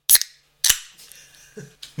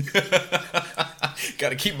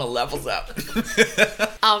Gotta keep my levels up.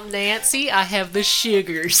 I'm Nancy. I have the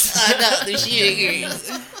sugars. I got the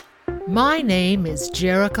sugars. My name is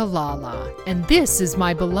Jerica Lala, and this is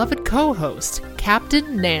my beloved co-host,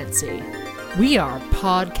 Captain Nancy. We are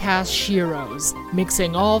podcast sheroes,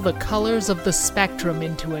 mixing all the colors of the spectrum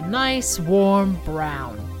into a nice, warm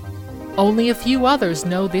brown. Only a few others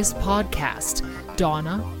know this podcast.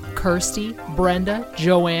 Donna, Kirsty, Brenda,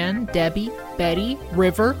 Joanne, Debbie, Betty,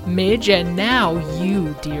 River, Midge, and now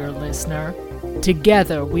you, dear listener.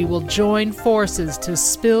 Together we will join forces to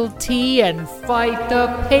spill tea and fight the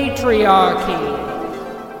patriarchy.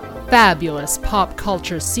 Fabulous pop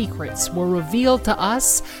culture secrets were revealed to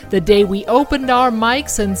us the day we opened our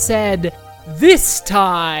mics and said, "This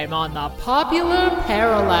time on the Popular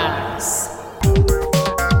Parallax."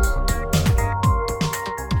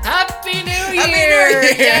 Happy New Year!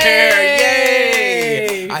 Yay!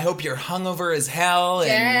 I hope you're hungover as hell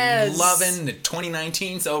and loving the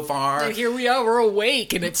 2019 so far. And here we are, we're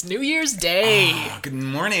awake, and it's New Year's Day. Oh, good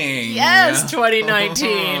morning. Yes,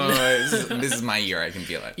 2019. This is my year, I can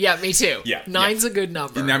feel it. Yeah, me too. Yeah, Nine's a good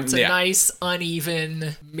number. It's a nice,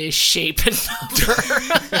 uneven, misshapen number.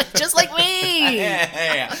 Just like me.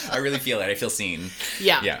 Yeah. I really feel it. I feel seen.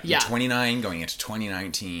 Yeah. 29 going into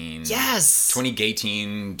 2019. Yes.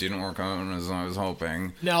 2018 didn't work out as I was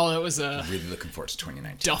hoping. No, it was a Really looking forward to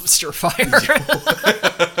 2019. dumpster fire.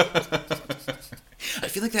 I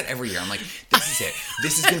feel like that every year. I'm like, this is it.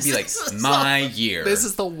 This is going to be like my year. This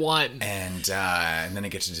is the one. And then I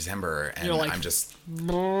get to December, and You're like, I'm just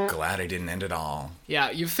glad I didn't end it all.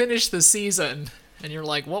 Yeah, you finish the season, and you're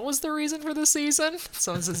like, what was the reason for the season?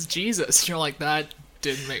 Someone says Jesus. You're like, that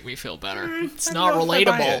didn't make me feel better. It's not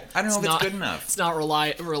relatable. I don't know if it's good enough. It's not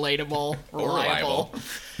relatable. Reliable.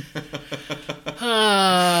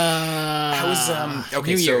 How was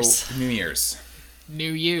okay? New So Year's. New Year's,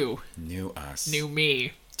 New you, new us, new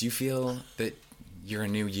me. Do you feel that you're a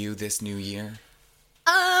new you this new year?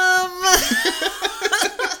 Yeah,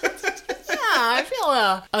 I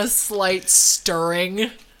feel a slight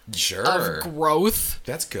stirring Sure. of growth.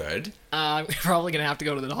 That's good. I'm probably gonna have to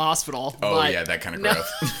go to the hospital. Oh but yeah, that kind of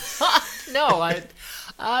growth.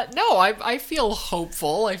 I feel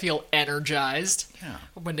hopeful. I feel energized. Yeah.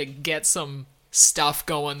 I'm going to get some stuff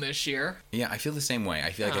going this year. Yeah, I feel the same way.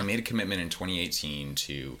 I feel like I made a commitment in 2018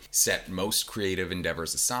 to set most creative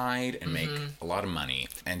endeavors aside and make a lot of money.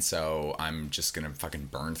 And so I'm just going to fucking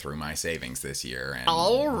burn through my savings this year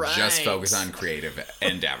and just focus on creative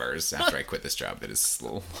endeavors after I quit this job that is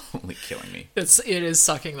slowly killing me. It is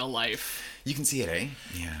sucking the life. You can see it, eh?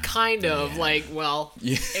 Yeah. Kind of, Yeah.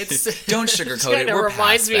 it's... Don't sugarcoat it. It We're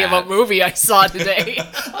reminds past me that. of a movie I saw today.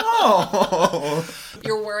 Oh.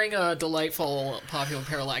 You're wearing a delightful Popular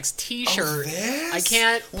Parallax t-shirt. this? I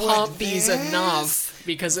can't What, pump these this? enough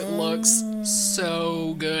because it looks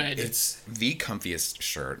so good. It's the comfiest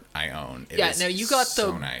shirt I own. It Yeah, is now you got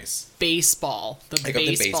so the nice. baseball, I got the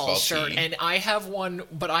baseball shirt, tee. and I have one,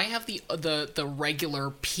 but I have the regular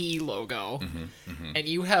P logo, and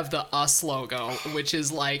you have the US logo, which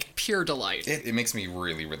is like pure delight. It makes me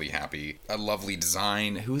really, really happy. A lovely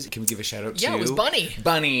design. Can we give a shout out to? Yeah, it was Bunny.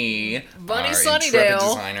 Bunny Bunny our Sunnydale. intrepid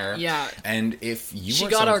designer. Yeah. And if you She are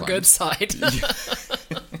got so our inclined- good side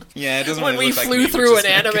Yeah, it doesn't when really we look like flew me, through which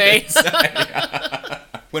an is anime.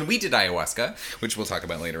 When we did ayahuasca, which we'll talk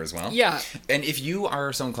about later as well. Yeah. And if you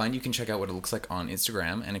are so inclined, you can check out what it looks like on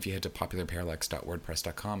Instagram. And if you head to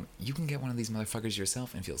popularparallax.wordpress.com, you can get one of these motherfuckers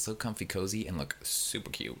yourself and feel so comfy, cozy, and look super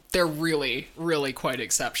cute. They're really, really quite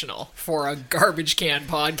exceptional for a garbage can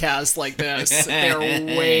podcast like this. They're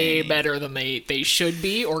way better than they should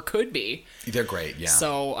be or could be. They're great, yeah.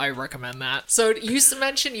 So I recommend that. So you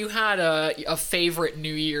mentioned you had a favorite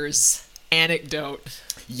New Year's anecdote.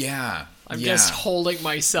 Yeah. I'm just holding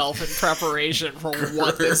myself in preparation for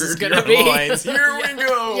what this is going to Your be. lines. Here we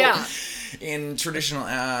go. Yeah. In traditional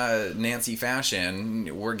Nancy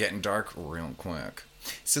fashion, we're getting dark real quick.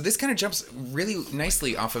 So this kind of jumps really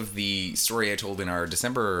nicely off of the story I told in our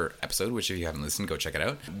December episode, which if you haven't listened, go check it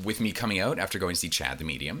out, with me coming out after going to see Chad the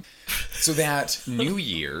Medium. So that New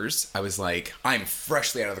Year's, I was like, I'm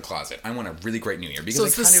freshly out of the closet. I want a really great New Year. Because So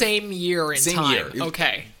it's the same year in time. Year.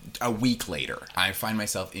 Okay. A week later, I find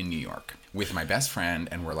myself in New York with my best friend,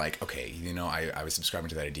 and we're like, okay, I was subscribing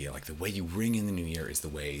to that idea, like the way you ring in the new year is the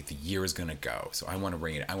way the year is gonna go. So I want to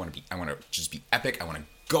ring it. I want to just be epic. I want to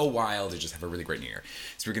go wild and just have a really great New Year.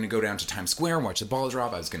 So we're going to go down to Times Square and watch the ball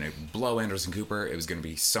drop. I was going to blow Anderson Cooper. It was going to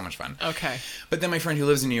be so much fun. Okay. But then my friend who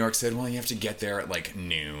lives in New York said, well, you have to get there at like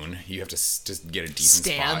noon. You have to just get a decent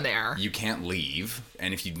spot. Stand there. You can't leave.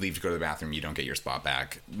 And if you leave to go to the bathroom, you don't get your spot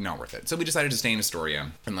back. Not worth it. So we decided to stay in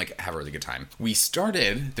Astoria and like have a really good time. We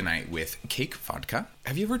started the night with cake vodka.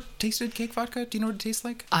 Have you ever tasted cake vodka? Do you know what it tastes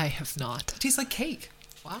like? I have not. It tastes like cake.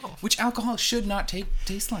 Wow. Which alcohol should not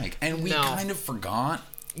taste like. And we kind of forgot.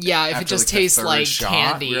 Yeah, if it just tastes like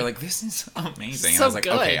candy. We were like, this is amazing. So and I was like,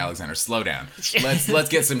 good. okay, Alexander, slow down. Let's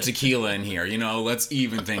get some tequila in here. Let's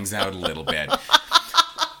even things out a little bit.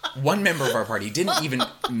 One member of our party didn't even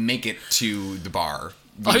make it to the bar.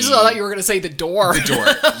 I just thought you were going to say the door.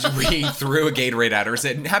 We threw a Gatorade at her,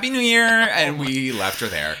 said, Happy New Year, and we left her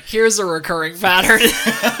there. Here's a recurring pattern.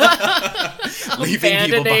 Leaving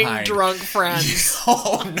people Abandoning behind. drunk friends.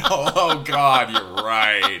 Oh, no. Oh, God, you're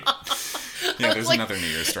right. Yeah, there's another New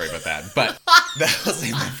Year's story about that. But that was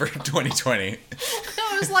it for 2020.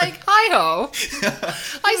 I was like, hi-ho.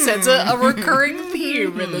 I sense a recurring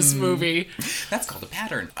theme in this movie. That's called a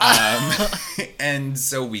pattern. And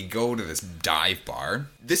so we go to this dive bar.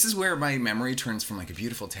 This is where my memory turns from like a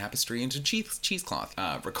beautiful tapestry into cheesecloth.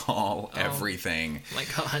 Recall everything. My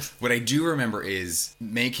God. What I do remember is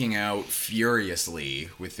making out furiously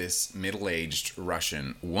with this middle-aged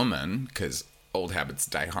Russian woman, because old habits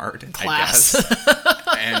die hard, Class. I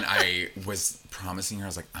guess. And I was promising her, I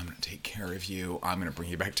was like, I'm going to take care of you. I'm going to bring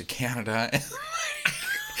you back to Canada.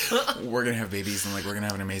 We're going to have babies and like we're going to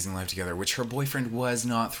have an amazing life together, which her boyfriend was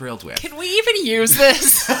not thrilled with. Can we even use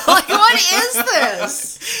this? Like, what is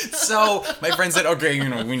this? So my friend said, okay,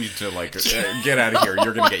 we need to like get out of here.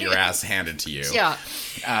 You're going to get your ass handed to you. Yeah.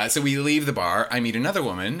 So we leave the bar. I meet another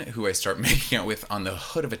woman who I start making out with on the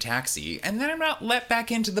hood of a taxi, and then I'm not let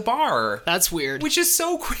back into the bar. That's weird. Which is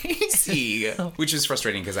so crazy. Which is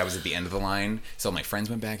frustrating because I was at the end of the line. So my friends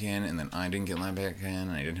went back in, and then I didn't get let back in,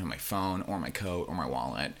 and I didn't have my phone or my coat or my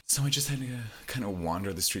wallet. So I just had to kind of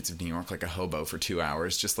wander the streets of New York like a hobo for 2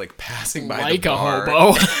 hours, just like passing by like the bar. a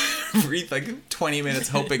hobo. Breathe like 20 minutes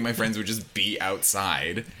hoping my friends would just be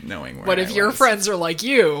outside knowing where But I if your was. friends are like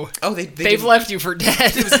you, they've didn't- left you for dead.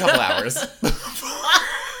 It was a couple hours.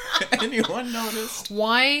 Anyone noticed?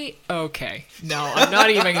 Why? Okay. No, I'm not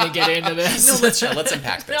even going to get into this. No, let's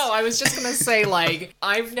unpack this. No, I was just going to say, like,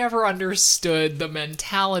 I've never understood the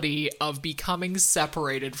mentality of becoming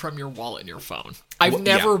separated from your wallet and your phone. I've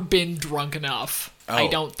never been drunk enough, I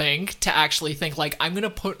don't think, to actually think, like, I'm going to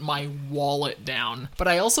put my wallet down. But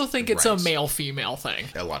I also think it's a male-female thing.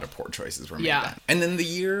 A lot of poor choices were made. Yeah. Then. And then the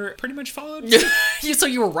year pretty much followed. So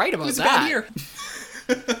you were right about It was a that. bad year.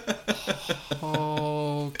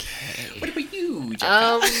 Okay. What about you,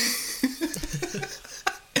 Jeff?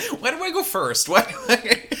 Why do I go first?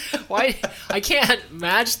 Why? I can't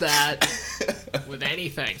match that with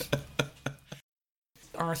anything.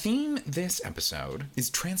 Our theme this episode is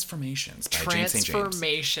transformations by Jane St. James.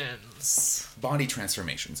 Transformations. Body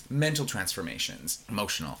transformations, mental transformations,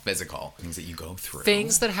 emotional, physical, things that you go through.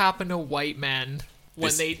 Things that happen to white men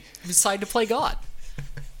when they decide to play God.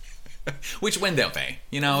 Which, when don't they?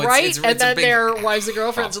 It's, right? it's And then a big their wives and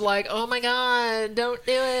girlfriends are like, oh my God, don't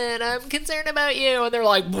do it. I'm concerned about you. And they're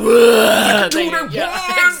like, yeah,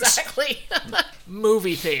 exactly.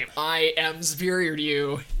 Movie theme. I am superior to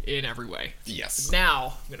you in every way. Yes.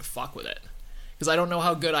 Now, I'm going to fuck with it. Because I don't know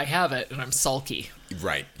how good I have it, and I'm sulky.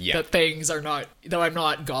 Right, yeah. That things are not, that I'm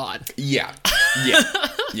not God. Yeah.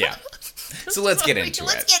 Yeah. So let's get into it.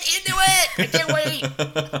 Let's get into it. I can't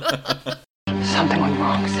wait. Something went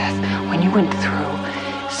wrong, Seth. When you went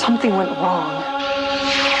through, something went wrong.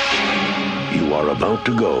 You are about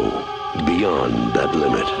to go beyond that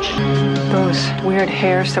limit. Those weird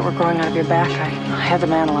hairs that were growing out of your back, I had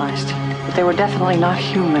them analyzed. But they were definitely not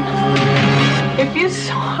human. If you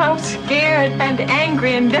saw how scared and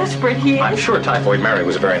angry and desperate he is. I'm sure Typhoid Mary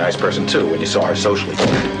was a very nice person, too, when you saw her socially.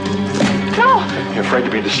 No! You're afraid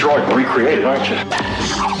to be destroyed and recreated, aren't you?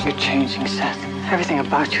 You're changing, Seth. Everything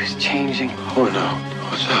about you is changing. Oh no.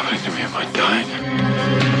 What's happening to me? Am I dying?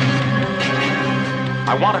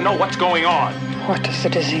 I want to know what's going on. What does the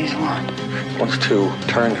disease want? It wants to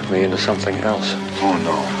turn me into something else. Oh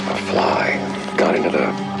no. A fly got into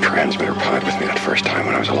the transmitter pod with me that first time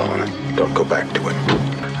when I was alone. Don't go back to it.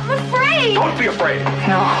 I'm afraid! Don't be afraid.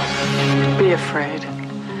 No. Be afraid.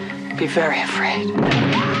 Be very afraid.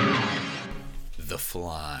 The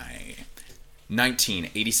Fly.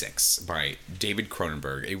 1986 by David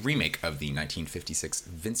Cronenberg, a remake of the 1956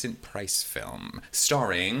 Vincent Price film,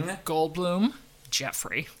 starring Goldblum,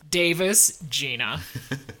 Jeffrey. Davis, Gina.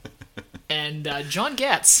 And John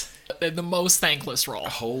Getz. The most thankless role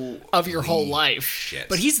Holy of your whole life. shit.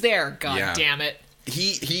 But he's there, god Yeah. damn it.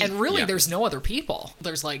 He And really, yeah. there's no other people.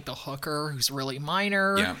 There's like the hooker who's really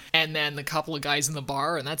minor, Yeah. and then the couple of guys in the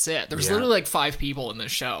bar, and that's it. There's Yeah. literally like 5 people in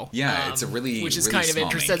this show. Yeah, it's a really, which is really kind of small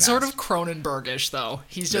interesting. main It's sort of cast. Cronenbergish, though.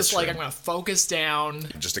 He's just That's like, true. I'm going to focus down.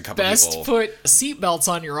 Just a couple Best people. put seatbelts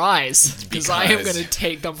on your eyes because I am Because- going to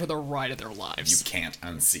take them for the ride of their You lives. can't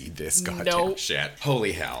unsee this goddamn Nope. shit.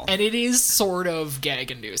 Holy hell. And it is sort of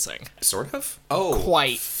gag-inducing. Sort of? Oh.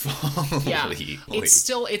 Quite. Yeah. Holy.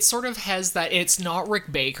 It sort of has that, it's not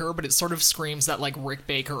Rick Baker, but it sort of screams that like Rick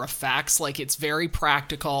Baker effects. Like it's very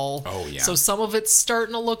practical. Oh, yeah. So some of it's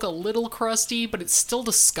starting to look a little crusty, but it's still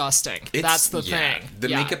disgusting. That's the thing. The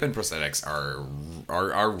Yeah. makeup and prosthetics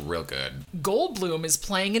are real good. Goldblum is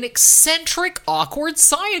playing an eccentric, awkward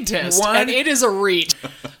scientist, What? and it is a reach.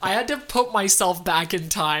 I had to put myself back in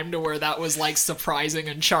time to where that was like surprising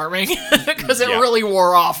and charming because it Yeah. really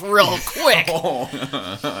wore off real quick. Oh.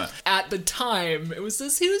 At the time, it was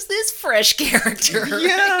this who's this fresh character?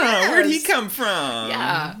 Yeah, where'd he Yes. come from?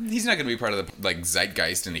 Yeah. He's not going to be part of the like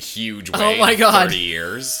zeitgeist in a huge way. Oh my in God. 30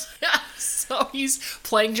 years. So he's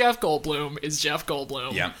playing Jeff Goldblum. Is Jeff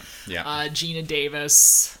Goldblum? Yeah. Yeah. Gina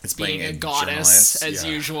Davis It's being playing a goddess journalist. as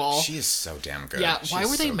Yeah. usual. She is so damn good. Yeah, She why is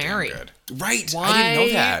were they so damn married? good. Right. Why I didn't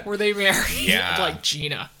know that. were they married? Yeah. Like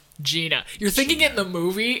Gina. You're thinking it in the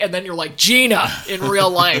movie, and then you're like, Gina in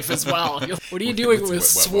real life as well. What are you doing with what-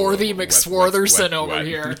 Swarthy McSwartherson what- over what?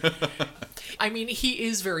 here? I mean, he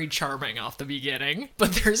is very charming off the beginning,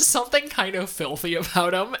 but there's something kind of filthy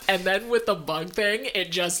about him. And then with the bug thing,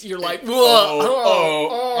 it just, you're like,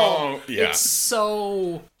 whoa, yeah. It's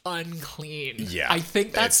so unclean. Yeah, I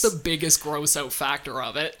think that's it's- the biggest gross out factor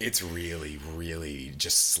of it. It's really, really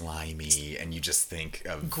just slimy, and you just think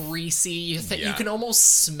of Greasy. You Yeah. can almost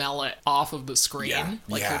smell it off of the screen. Yeah,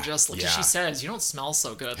 Like yeah, you're just like yeah. she says, you don't smell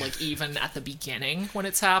so good. Like even at the beginning when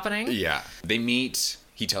it's happening. Yeah. They meet.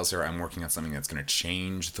 He tells her, I'm working on something that's going to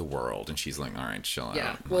change the world. And she's like, all right, chill Yeah.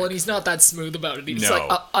 out. Well, and he's not that smooth about it. He's No.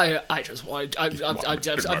 like, I'm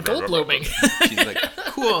Goldbluming. She's like,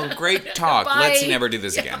 cool, great talk. Bye. Let's never do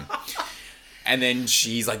this again. And then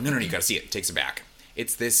she's like, no, you got to see it. Takes it back.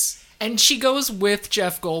 It's this. And she goes with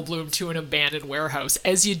Jeff Goldblum to an abandoned warehouse,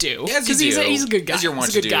 as you do. As you 'Cause do, he's a good guy. As you're He's wont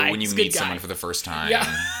a to good do guy. when you He's a good meet guy. someone for the first time.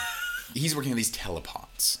 Yeah. He's working on these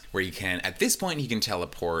telepods where you can, at this point, he can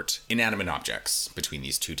teleport inanimate objects between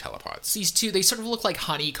these two telepods. These two, they sort of look like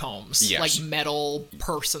honeycombs. Yeah, like she- metal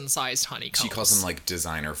person-sized honeycombs. She calls them like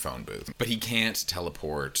designer phone booth, but he can't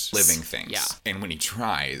teleport living things. Yeah. And when he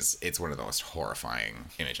tries, it's one of the most horrifying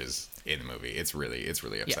images in the movie. It's really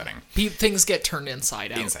upsetting. Things get turned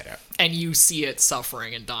inside out. Inside out. And you see it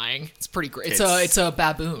suffering and dying. It's pretty great. It's It's- a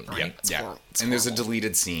baboon, right? Yeah, It's yeah. it's And there's a horrible.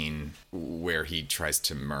 deleted scene where he tries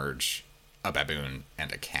to merge a baboon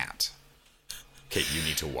and a cat. Kate, you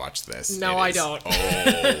need to watch this. No, It I is- don't.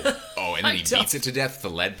 Oh, and then I he don't. beats it to death with the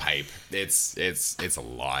lead pipe. It's a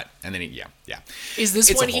lot. And then yeah. Is this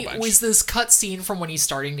It's when a whole he bunch. was this cut scene from when he's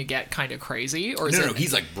starting to get kind of crazy, or is No, it?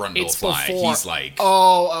 he's like Brundle It's Fly. before. He's like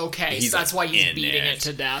Oh, okay. he's, So that's like, why he's in beating it. it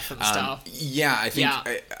to death and stuff. Yeah, I think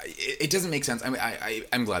Yeah. it doesn't make sense. I mean,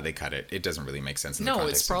 I'm glad they cut it. It doesn't really make sense in the No,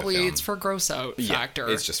 context it's of the probably film. it's for gross out factor.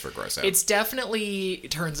 It's just for gross out. It's definitely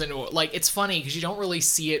turns into like it's funny because you don't really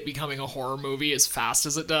see it becoming a horror movie as fast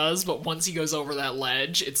as it does, but once he goes over that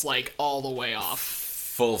ledge, it's like all the way off.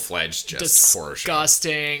 full-fledged just horror show.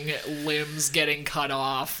 Disgusting, limbs getting cut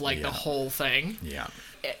off, like the Yeah. whole thing. Yeah.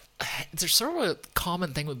 There's sort of a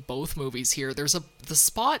common thing with both movies here. There's the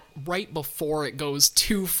spot right before it goes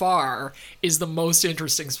too far is the most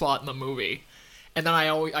interesting spot in the movie, and then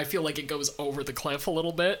I feel like it goes over the cliff a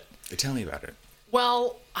little bit. Tell me about it.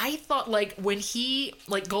 Well, I thought like when he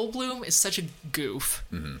like Goldblum is such a goof,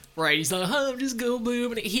 right? He's like, I'm just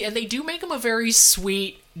Goldblum, and they do make him a very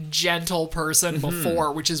sweet, gentle person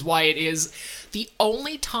before, which is why it is the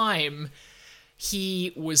only time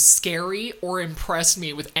he was scary or impressed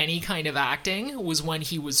me with any kind of acting was when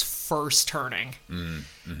he was first turning.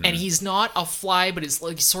 And he's not a fly, but it's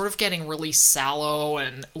like sort of getting really sallow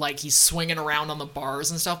and like he's swinging around on the bars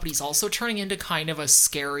and stuff, but he's also turning into kind of a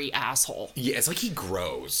scary asshole. Yeah, it's like he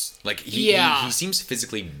grows. Like Yeah. he seems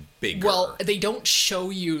physically bigger. Well, they don't show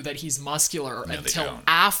you that he's muscular they until don't.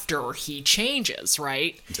 after he changes,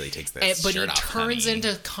 right? until he takes But that he shirt off. turns honey.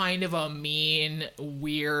 into kind of a mean,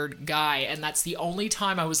 weird guy, and that's the only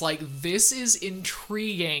time I was like, this is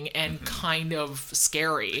intriguing and kind of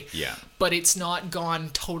scary. Yeah. But it's not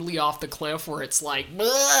gone totally off the cliff where it's like,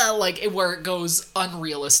 "Bleh," like where it goes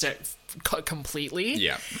unrealistic completely.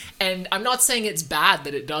 Yeah. And I'm not saying it's bad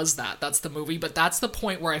that it does that. That's the movie, but that's the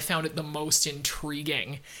point where I found it the most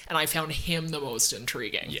intriguing, and I found him the most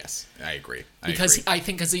intriguing. Yes, I agree. Because I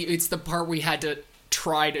think it's the part we had to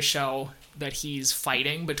try to show that he's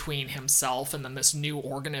fighting between himself and then this new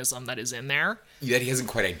organism that is in there. That he hasn't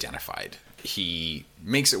quite identified. He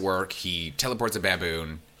makes it work. He teleports a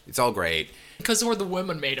baboon. It's all great. Because the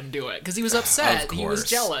woman made him do it. Because he was upset. Of He was course.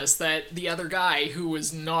 jealous that the other guy, who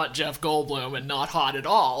was not Jeff Goldblum and not hot at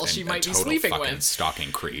all, she And might a be total sleeping fucking with.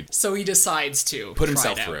 stalking creep. So he decides to Put try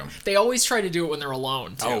himself it out. through. They always try to do it when they're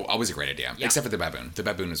alone, too. Oh, always a great idea. Yeah. Except for the baboon. The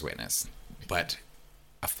baboon is witness. But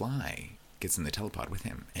a fly gets in the telepod with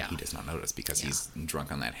him, and he does not notice because he's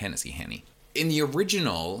drunk on that Hennessy Henny. In the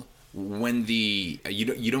original, when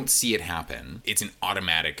you don't see it happen, it's an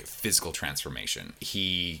automatic physical transformation.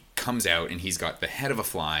 He comes out and he's got the head of a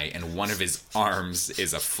fly, and one of his arms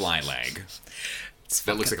is a fly leg.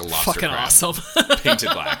 That looks like a lobster fucking crab. awesome.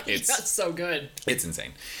 Painted black. That's so good. It's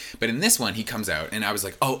insane. But in this one, he comes out, and I was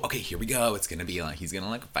like, oh, okay, here we go. It's going to be like, he's going to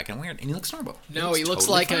look fucking weird. And he looks normal. No, he looks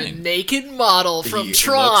totally like a fine. naked model from He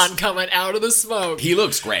Tron looks- coming out of the smoke. He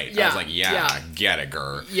looks great. I Yeah, was like, yeah. get it,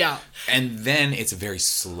 Gur. Yeah. And then it's a very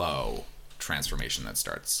slow transformation that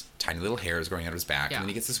starts. Tiny little hairs growing out of his back, and then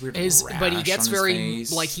he gets this weird rash But he gets on his very,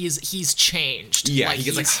 face. like, he's changed. Yeah, like, he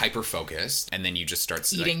gets like he's hyper focused, and then you just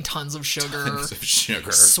start eating tons of sugar.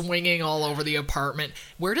 sugar. Swinging all over the apartment.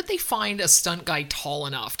 Where did they find a stunt guy tall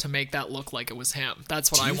enough to make that look like it was him?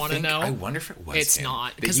 That's what Do I you want to think- know. I wonder if it was It's him.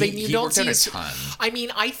 not, That because he- you he don't worked see out a his. ton. I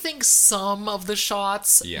mean, I think some of the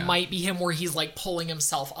shots Yeah. might be him where he's like pulling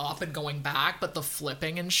himself up and going back, but the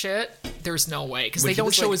flipping and shit, there's no way because When they he don't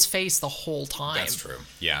was, show like- his face the whole time. That's true.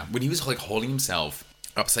 Yeah, when he was like holding himself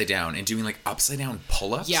upside down and doing like upside down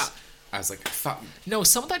pull-ups. Yeah. I was like, fuck. No,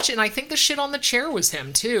 some of that shit, and I think the shit on the chair was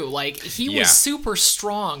him too. Like, he Yeah. was super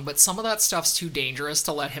strong, but some of that stuff's too dangerous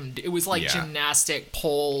to let him do. It was like Yeah. gymnastic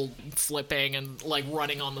pole flipping and like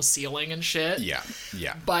running on the ceiling and shit. Yeah,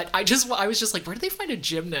 yeah. But I was just like, where did they find a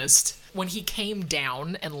gymnast? When he came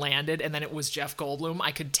down and landed, and then it was Jeff Goldblum,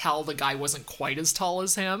 I could tell the guy wasn't quite as tall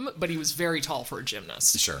as him, but he was very tall for a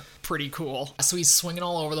gymnast. Sure. Pretty cool. So he's swinging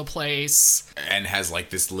all over the place. And has like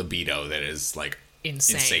this libido that is like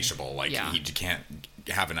Insane. insatiable. Like Yeah. he can't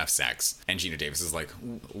have enough sex. And Gina Davis is like,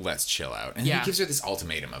 let's chill out. And Yeah. he gives her this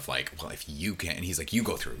ultimatum of like, well, if you can, and he's like, you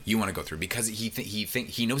go through. You want to go through because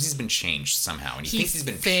he knows he's been changed somehow, and he thinks he's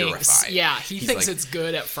been purified. Yeah, he He's thinks like, it's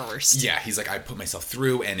good at first. Yeah, he's like, I put myself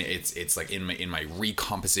through, and it's like in my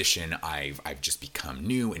recomposition, I've just become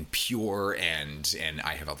new and pure, and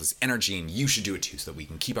I have all this energy, and you should do it too, so that we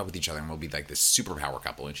can keep up with each other, and we'll be like this superpower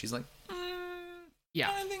couple. And she's like, Yeah.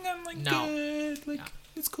 I think I'm like No. good, like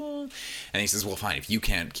it's cool. And he says, well, fine, if you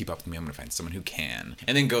can't keep up with me, I'm gonna find someone who can.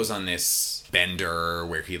 And then goes on this bender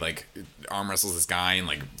where he like arm wrestles this guy and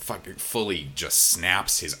like fully just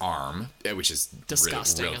snaps his arm, which is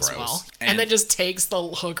Disgusting real as gross. well. And then just takes the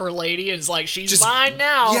hooker lady and is like, she's Just- mine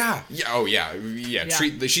now. Yeah, oh yeah. Yeah.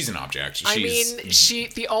 She's an object. I She's, mean,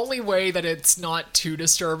 the only way that it's not too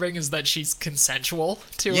disturbing is that she's consensual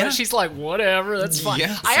to Yeah. it. She's like, whatever, that's fine.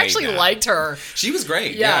 Yeah, I say actually that. liked her. she was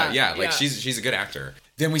great. Yeah, Yeah. Like yeah. she's a good actor.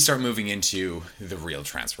 Then we start moving into the real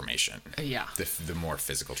transformation. Yeah. The more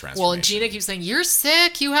physical transformation. Well, and Gina keeps saying, you're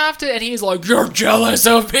sick, you have to. And he's like, you're jealous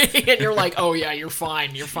of me. And you're like, oh, yeah, you're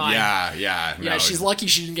fine. You're fine. Yeah. Yeah, no, she's lucky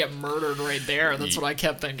she didn't get murdered right there. That's what I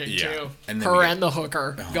kept thinking, Yeah. too. And then Her we get- and the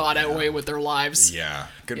hooker got away with their lives. Yeah,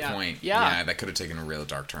 good Yeah. point. Yeah. That could have taken a real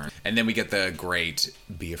dark turn. And then we get the great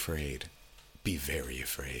 "be afraid, be very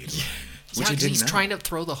afraid." line, Yeah, I 'cause didn't he's know. trying to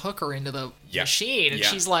throw the hooker into the Yeah. machine, and Yeah.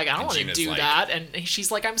 she's like, I don't And want to Gina's do like- that. And she's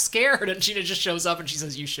like, I'm scared. And Gina just shows up and she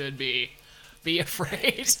says, you should be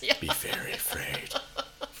afraid. Yeah. Be very afraid.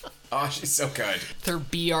 Oh, she's so good. Their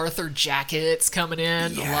B. Arthur jackets coming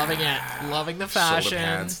in. Yeah. Loving it. Loving the fashion. Shoulder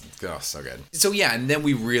pads. Oh, so good. So yeah, and then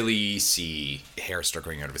we really see hair start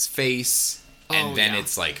growing out of his face, and Oh, then yeah.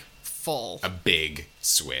 it's like Full. a big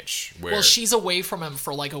switch where Well, she's away from him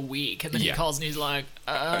for like a week, and then Yeah. he calls and he's like,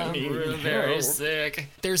 I'm really very sick.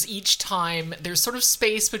 There's sort of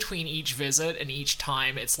space between each visit, and each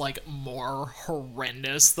time it's like more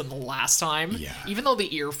horrendous than the last time. Yeah. Even though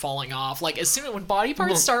the ear falling off, like as soon as when body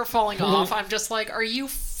parts start falling off, I'm just like, are you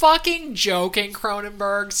fucking joking,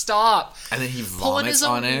 Cronenberg? Stop. and then he Pulling his vomits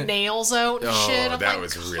on own it. nails out and Oh, shit. I'm that like,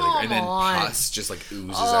 was really come good. And then on. pus just like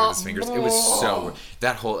oozes out of his fingers. It was so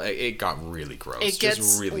that whole it got really gross. It just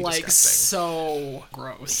gets really like disgusting. so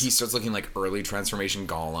gross. He starts looking like early transformation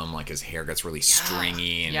Gollum, like his hair gets really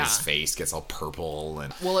stringy and Yeah. his face gets all purple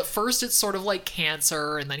and Well, at first it's sort of like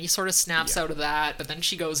cancer, and then he sort of snaps Yeah. out of that, but then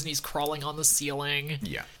she goes and he's crawling on the ceiling.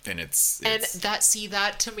 yeah, and it's And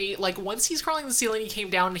that to me, like, once he's crawling on the ceiling, he came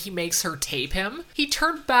down and he makes her tape him. He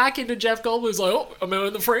turned back into Jeff Goldblum's like, oh, am I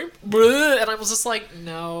in the frame? And I was just like,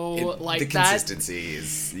 no, like the that. consistency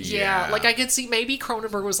is Yeah, like I could see maybe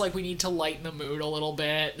Cronenberg was like, we need to lighten the mood a little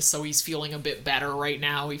bit, so he's feeling a bit better right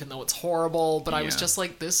now, even though it's horrible. But I was Yeah. just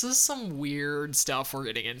like, this is some weird stuff we're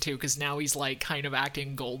getting into, because now he's like kind of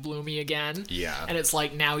acting Goldbloomy again. Yeah. And it's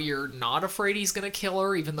like, now you're not afraid he's gonna kill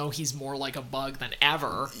her, even though he's more like a bug than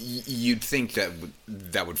ever. You'd think that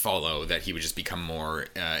that would follow, that he would just become more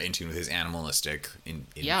in tune with his animalistic,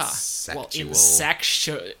 Yeah. Well,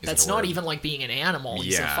 that's a not word? even like being an animal.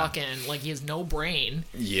 He's a Yeah. fucking, like, he has no brain.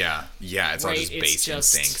 Yeah, it's all Right, just it's base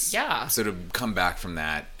just- instincts. yeah. So to come back from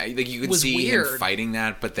that, like you could Was see weird. him fighting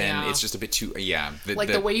that, but then Yeah. it's just a bit too. Yeah,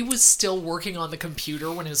 Like the way he was still working on the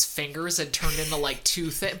computer when his fingers had turned into like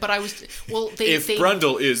too thin. But I was, well, they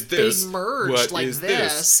Brundle is this, they merged what like is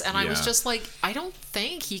this, and I was Yeah. just like, I don't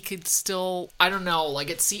think he could still. I don't know. Like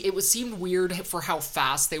it seemed weird for how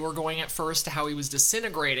fast they were going at first to how he was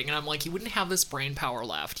disintegrating, and I'm like, he wouldn't have this brain power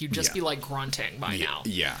left. You'd just Yeah. be like grunting by now.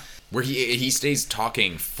 Yeah, where he stays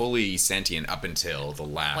talking fully sentient up until the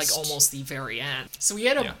last, Like almost the very end. So we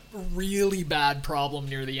had a really bad problem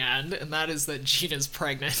near the end, and that is that Gina's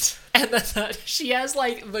pregnant. And that she has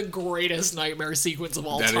like the greatest nightmare sequence of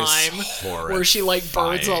all That is time. Where she like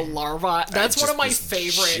birds a horrifying. larva. That's one Just of my this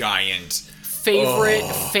favorite giant.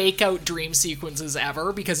 fake out dream sequences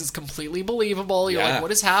ever, because it's completely believable. You're Yeah. like,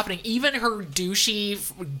 what is happening? Even her douchey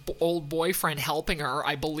old boyfriend helping her,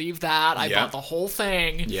 I believe that. I Yeah. bought the whole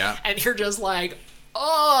thing. Yeah. And you're just like,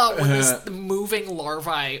 oh, when this moving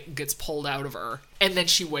larvae gets pulled out of her. And then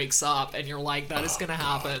she wakes up, and you're like, that is going to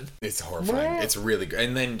happen. It's horrifying. It's really good.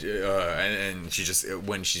 And then, and she just,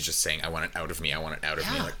 when she's just saying, I want it out of me, I want it out of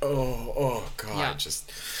me. Yeah. Like, oh, God. Yeah.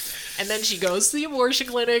 Just. And then she goes to the abortion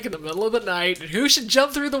clinic in the middle of the night, and who should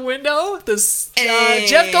jump through the window?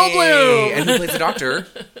 Jeff Goldblum! And who plays the doctor?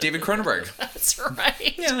 David Cronenberg. That's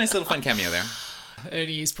right. Yeah, nice little fun cameo there. And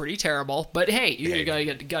he's pretty terrible. But hey, you Hey. gotta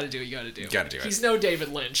do what you gotta do. Gotta do it. He's no David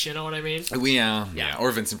Lynch, you know what I mean? Yeah.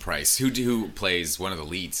 Or Vincent Price, who plays one of the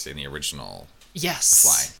leads in the original Yes.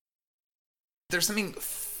 Fly. There's something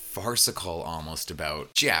farcical almost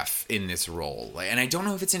about Jeff in this role, and I don't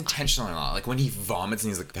know if it's intentional or not. Like when he vomits and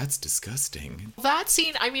he's like, "That's disgusting." That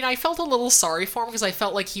scene, I mean, I felt a little sorry for him, because I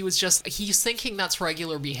felt like he's thinking that's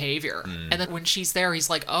regular behavior. And then when she's there, he's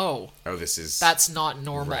like, oh, this is that's not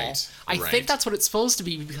normal. Right, I right. think that's what it's supposed to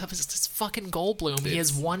be, because it's fucking Goldblum. He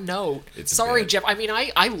has one note. it's a Sorry, bit. Jeff. I mean,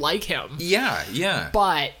 I like him. Yeah.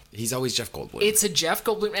 But He's always Jeff Goldblum. it's a Jeff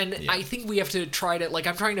Goldblum, and I think we have to try to, like,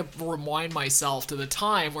 I'm trying to rewind myself to the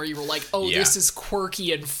time where you were like, oh, Yeah. this is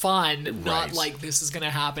quirky and fun, not Right. like this is going to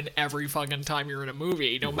happen every fucking time you're in a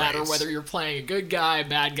movie, no matter Right. whether you're playing a good guy,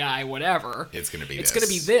 bad guy, whatever. It's gonna be It's this. going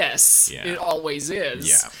to be this. Yeah. It always is.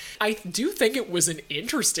 Yeah. I do think it was an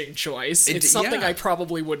interesting choice. It's something yeah. I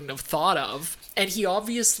probably wouldn't have thought of. And he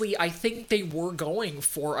obviously, I think they were going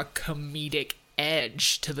for a comedic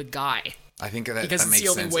edge to the guy. I think that Because that it's makes the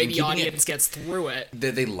only sense. way And the keeping audience gets through it.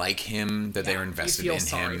 that they like him, that they're you invested feel in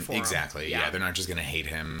sorry him. for him. Exactly. Yeah. Yeah, they're not just gonna hate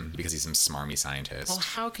him because he's some smarmy scientist. Well,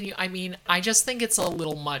 how can you? I mean, I just think it's a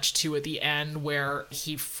little much too at the end, where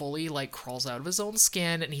he fully like crawls out of his own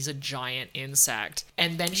skin and he's a giant insect,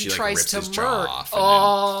 and then he She, like, tries rips to his jaw merge. off and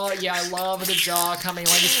Oh yeah, I love the jaw coming.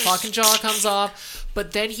 Like his fucking jaw comes off.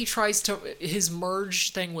 But then he tries to his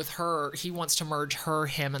merge thing with her. He wants to merge her,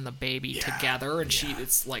 him, and the baby together, and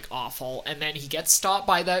it's like awful. And then he gets stopped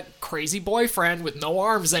by that crazy boyfriend with no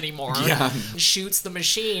arms anymore. Yeah. Shoots the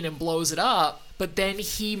machine and blows it up. But then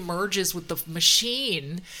he merges with the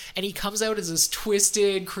machine, and he comes out as this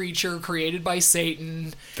twisted creature created by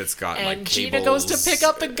Satan. That's got And like Gina goes to cables. pick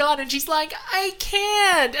up the gun, and she's like, "I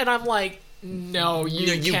can't." And I'm like, no,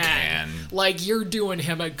 you can. Like, you're doing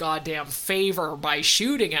him a goddamn favor by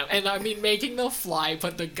shooting him. And I mean, making the fly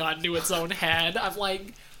put the gun to its own head. I'm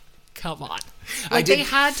like, come on. Like, they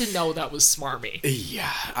had to know that was smarmy.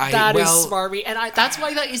 Yeah, That is smarmy. And that's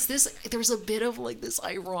why there's a bit of like this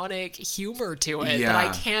ironic humor to it that I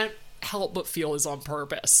Yeah. can't help but feel is on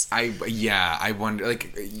purpose. I wonder,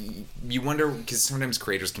 like, you wonder, because sometimes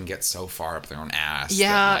creators can get so far up their own ass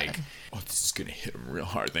Yeah. that, like, oh, this is gonna hit him real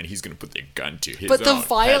hard. Then he's gonna put the gun to his But the own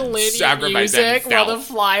violin head, sacrifice music while the himself.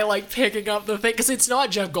 fly like picking up the thing, because it's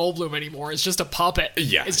not Jeff Goldblum anymore. It's just a puppet.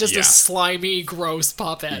 Yeah, it's just yeah. a slimy, gross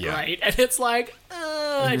puppet, Yeah. right? And it's like,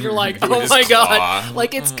 and you're like, With oh his my claw. god,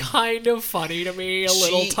 like it's kind of funny to me, a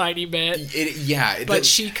little tiny bit. But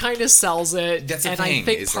she kind of sells it, That's the and thing, I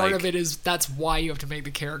think is part like- of it is that's why you have to make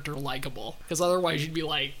the character likable, because otherwise you'd be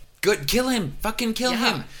like, good, kill him, fucking kill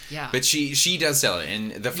Yeah, him. yeah. But she does sell it,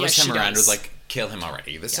 and the first Yes, time she around does. was like, kill him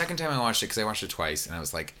already. The second time I watched it, because I watched it twice, and I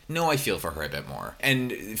was like, no, I feel for her a bit more,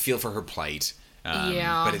 and feel for her plight.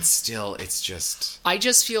 Yeah. But it's just. I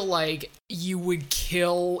just feel like you would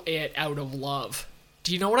kill it out of love.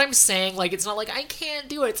 Do you know what I'm saying? Like, it's not like, I can't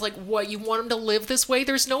do it. It's like, what, you want him to live this way?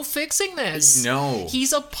 There's no fixing this. No.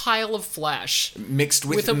 He's a pile of flesh. Mixed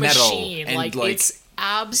with a metal. machine. And Like, it's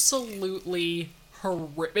absolutely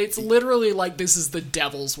horrific. It's literally like this is the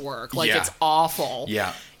devil's work. Like, Yeah. it's awful.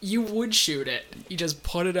 Yeah. You would shoot it. You just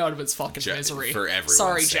put it out of its fucking misery. For everyone's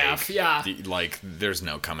Sorry, sake. Jeff. Yeah. Like, there's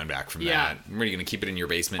no coming back from Yeah. that. What, are you going to keep it in your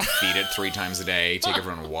basement, feed it 3 times a day, take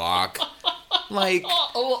everyone a walk? Like,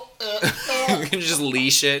 you can just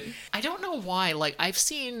leash it. I don't know why. Like, I've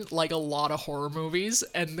seen like a lot of horror movies,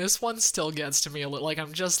 and this one still gets to me a little. Like,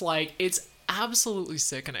 I'm just like, it's absolutely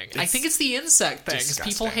sickening. I think it's the insect thing. 'Cause people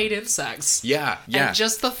disgusting. hate insects. Yeah, yeah. And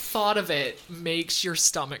just the thought of it makes your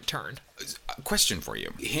stomach turn. Question for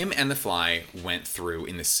you. Him and the fly went through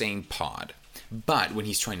in the same pod, but when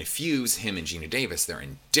he's trying to fuse him and Gina Davis, they're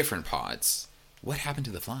in different pods. What happened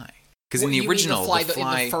to the fly? Because in What, the you mean original, in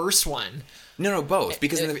the first one. No, both.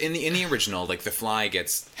 Because in the original, like the fly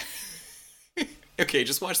gets. Okay,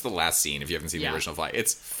 just watch the last scene if you haven't seen Yeah. the original fly.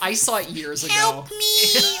 It's I saw it years ago. help me.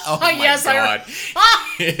 Oh my Yes, I god,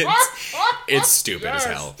 it's stupid as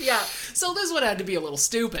hell. Yeah. So this one had to be a little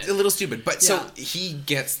stupid. A little stupid, but Yeah. so he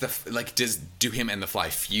gets do him and the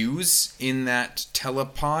fly fuse in that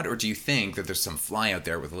telepod, or do you think that there's some fly out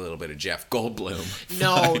there with a little bit of Jeff Goldblum?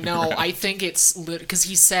 No, I think it's because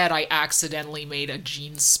he said I accidentally made a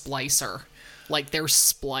gene splicer. Like, they're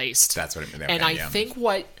spliced. That's what it meant. And Okay, I yeah. think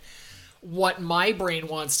what my brain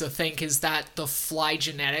wants to think is that the fly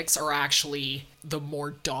genetics are actually the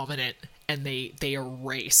more dominant, and they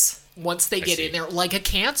erase once they get see. in there, like a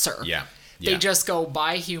cancer. Yeah. They Yeah. just go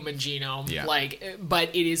by human genome, Yeah. but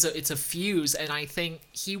it's a fuse, and I think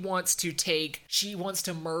she wants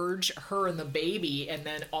to merge her and the baby, and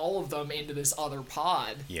then all of them into this other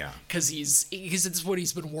pod. Yeah. because it's what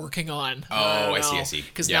he's been working on. Oh, I see.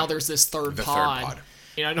 Because Yeah. now there's this third The third pod. pod.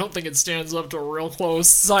 Yeah, I don't think it stands up to a real close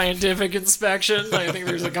scientific inspection. I think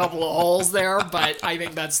there's a couple of holes there, but I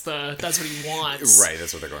think that's what he wants. Right,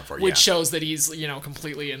 that's what they're going for. Which yeah. shows that he's,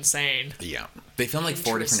 completely insane. Yeah. They filmed like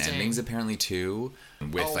 4 different Interesting. endings apparently too,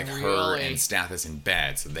 with Oh, like her really? and Stathis in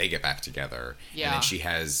bed, so they get back together. And Yeah. then she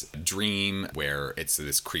has a dream where it's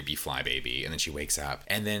this creepy fly baby, and then she wakes up.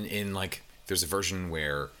 And then in like there's a version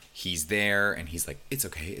where he's there and he's like, it's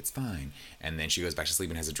okay, it's fine. And then she goes back to sleep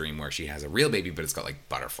and has a dream where she has a real baby, but it's got like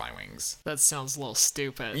butterfly wings. That sounds a little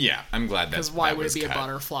stupid. Yeah, I'm glad that. Because why that would was it be cut. a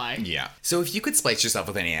butterfly? Yeah. So if you could splice yourself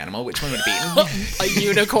with any animal, which one would it be? A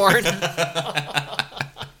unicorn.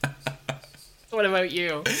 What about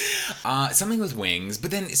you? Something with wings, but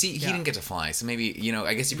then see, he Yeah. didn't get to fly, so maybe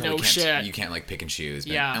I guess you probably No can't. shit. You can't like pick and choose.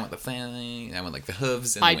 But Yeah. I want the fly. I want like the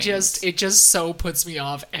hooves. And the wings. It just so puts me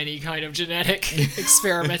off any kind of genetic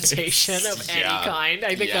experimentation of any Yeah. kind.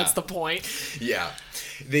 I think Yeah. that's the point. Yeah.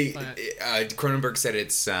 Cronenberg said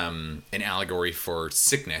it's an allegory for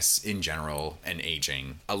sickness in general and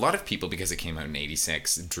aging. A lot of people, because it came out in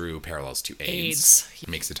 '86, drew parallels to AIDS.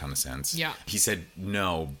 Makes a ton of sense. Yeah. He said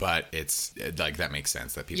no, but it's like that makes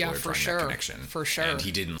sense that people Yeah, are for drawing sure. that connection. For sure. And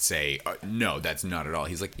he didn't say no, that's not at all.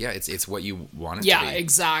 He's like, yeah, it's what you want it to Yeah, be.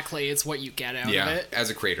 exactly. It's what you get out Yeah. of it.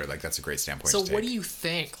 As a creator, like that's a great standpoint. So to what take. do you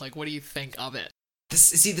think? Like, what do you think of it?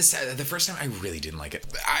 The first time I really didn't like it.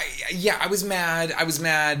 I was mad. I was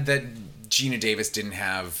mad that Gina Davis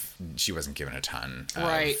she wasn't given a ton of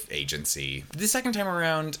Right. agency. The second time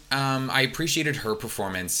around, I appreciated her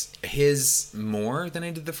performance, his more than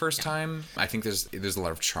I did the first time. I think there's a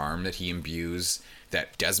lot of charm that he imbues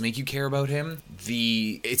that does make you care about him.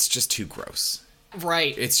 It's just too gross.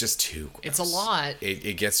 Right. It's just too gross. It's a lot.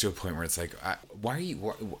 It gets to a point where it's like, why are you?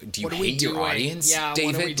 Do you What are we hate your doing? audience, Yeah,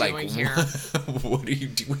 David? what are we doing here? What are you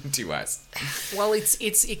doing to us? Well,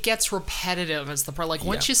 it gets repetitive as the like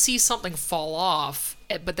once Yeah. you see something fall off,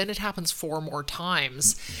 but then it happens 4 more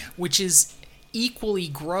times, which is equally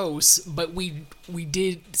gross, but we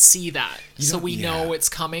did see that, so we know it's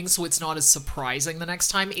coming, so it's not as surprising the next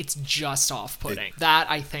time. It's just off-putting. That,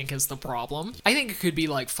 I think, is the problem. I think it could be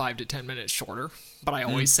like 5 to 10 minutes shorter, but I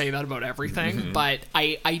always say that about everything. But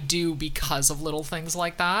I do, because of little things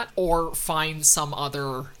like that, or find some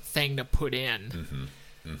other thing to put in.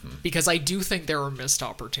 Because I do think there are missed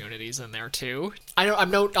opportunities in there too.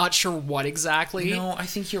 I'm not sure what exactly. No, I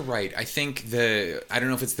think you're right. I think I don't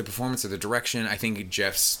know if it's the performance or the direction. I think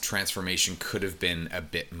Jeff's transformation could have been a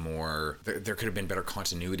bit more. There could have been better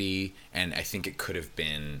continuity, and I think it could have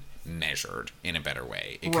been measured in a better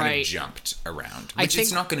way. It kind of jumped around, which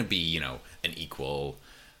it's not going to be, an equal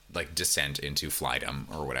like descent into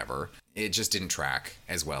flydom or whatever. It just didn't track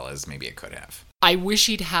as well as maybe it could have. I wish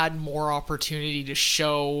he'd had more opportunity to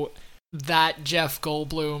show that Jeff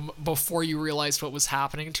Goldblum before you realized what was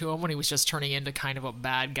happening to him, when he was just turning into kind of a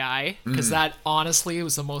bad guy. Because that, honestly,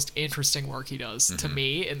 was the most interesting work he does to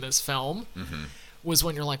me in this film. Was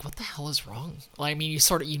when you're like, what the hell is wrong? Like, I mean,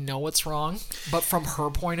 you know what's wrong, but from her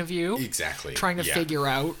point of view, exactly, trying to figure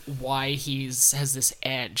out why has this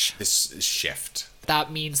edge, this shift.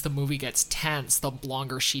 That means the movie gets tense the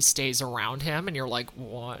longer she stays around him, and you're like,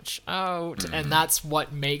 watch out. And that's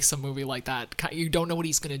what makes a movie like that. You don't know what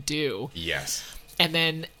he's going to do. Yes. And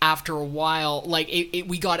then after a while, like,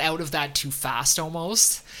 we got out of that too fast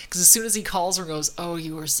almost. Because as soon as he calls her and goes, oh,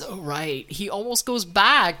 you were so right, he almost goes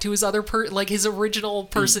back to his other, his original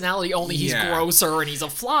personality, only he's grosser and he's a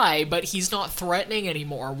fly, but he's not threatening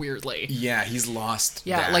anymore, weirdly. Yeah, he's lost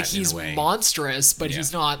like, he's monstrous, but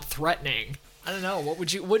he's not threatening. I don't know.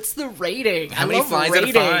 What's the rating? How many flies out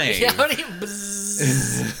of 5? Yeah, how many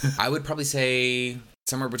I would probably say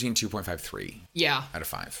somewhere between 2.53. Yeah. Out of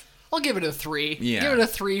 5. I'll give it a 3. Yeah. Give it a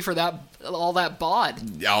 3 for all that bod.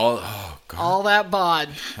 Oh, God. All that bod.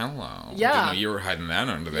 Hello. Yeah. Didn't know you were hiding that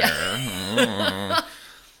under there.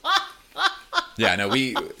 Yeah, no,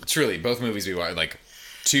 truly, both movies we watched, like,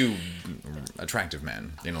 two attractive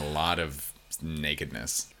men in a lot of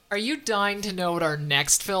nakedness. Are you dying to know what our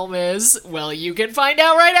next film is? Well, you can find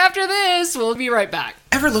out right after this. We'll be right back.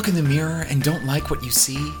 Ever look in the mirror and don't like what you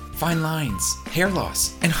see? Fine lines, hair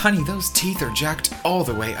loss, and honey, those teeth are jacked all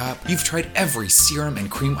the way up. You've tried every serum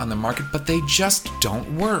and cream on the market, but they just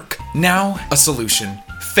don't work. Now, a solution.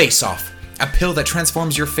 Face Off. A pill that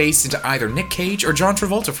transforms your face into either Nick Cage or John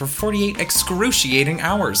Travolta for 48 excruciating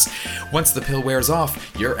hours. Once the pill wears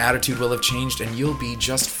off, your attitude will have changed and you'll be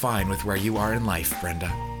just fine with where you are in life,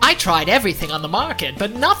 Brenda. I tried everything on the market,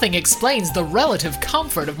 but nothing explains the relative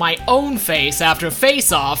comfort of my own face after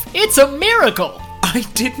Face Off. It's a miracle! I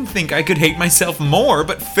didn't think I could hate myself more,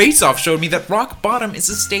 but Face Off showed me that rock bottom is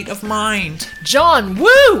a state of mind. John,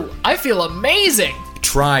 woo! I feel amazing!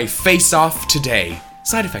 Try Face Off today.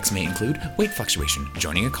 Side effects may include weight fluctuation,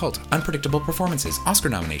 joining a cult, unpredictable performances, Oscar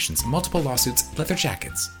nominations, multiple lawsuits, leather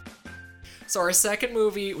jackets. So our second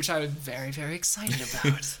movie, which I was very, very excited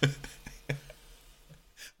about.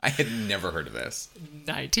 I had never heard of this.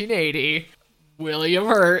 1980, William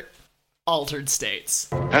Hurt, Altered States.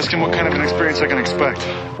 Ask him what kind of an experience I can expect.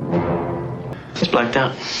 He's blacked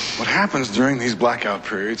out. What happens during these blackout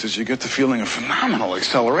periods is you get the feeling of phenomenal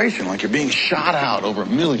acceleration, like you're being shot out over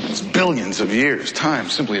millions, billions of years. Time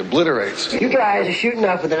simply obliterates. You guys are shooting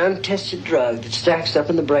off with an untested drug that stacks up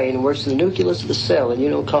in the brain and works in the nucleus of the cell, and you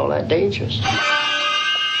don't call that dangerous.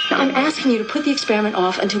 Now, I'm asking you to put the experiment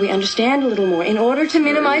off until we understand a little more in order to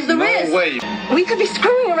minimize the risk. No way. We could be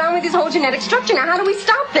screwing around with this whole genetic structure. Now, how do we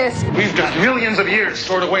stop this? We've got millions of years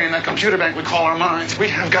stored away in that computer bank we call our minds. We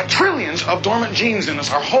have got trillions of dormant genes in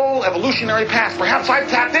us, our whole evolutionary past. Perhaps I've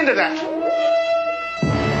tapped into that.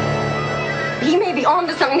 He may be on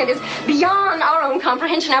to something that is beyond our own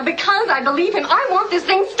comprehension. Now, because I believe him, I want this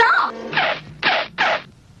thing stopped.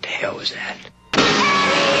 The hell was that?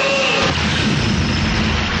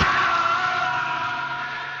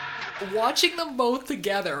 Watching them both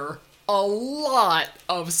together, a lot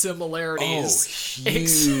of similarities. Oh,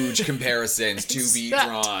 huge comparisons to be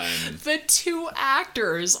drawn. The two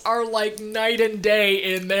actors are like night and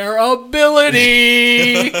day in their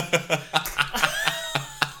ability.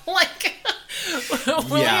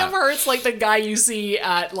 William Hurt's like the guy you see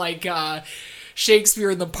at like Shakespeare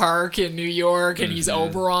in the Park in New York, and he's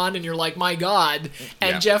Oberon, and you're like, my God.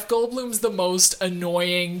 And Jeff Goldblum's the most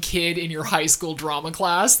annoying kid in your high school drama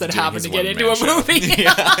class that happened to get into a movie.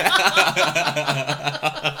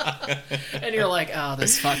 And you're like, oh,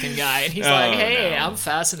 this fucking guy. And he's like, hey, I'm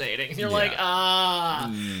fascinating. And you're like,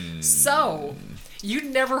 So, you'd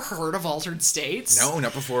never heard of Altered States? No,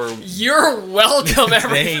 not before. You're welcome,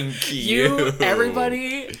 everybody. Thank you.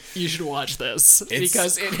 Everybody, you should watch this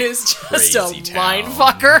because it is just crazy a mind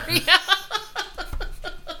fucker.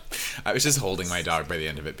 I was just holding my dog by the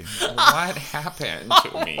end of it, being like, what happened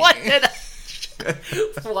to me?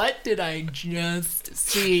 What did I just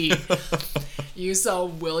see? You saw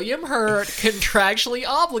William Hurt contractually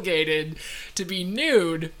obligated to be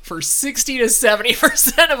nude for 60 to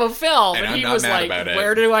 70% of a film, And I'm he not was mad like, about it.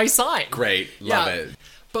 "Where do I sign?" Great, love Yeah. it.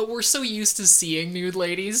 But we're so used to seeing nude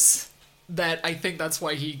ladies that I think that's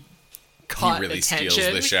why he caught really steals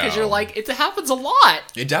attention. the show. Because you're like, it happens a lot.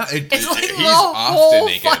 It does. It's like He's the often whole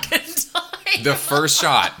naked. fucking time. The first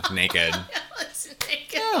shot, naked. It's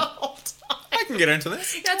naked the whole time. I can get into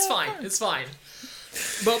this. That's fine. It's fine.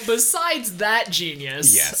 But besides that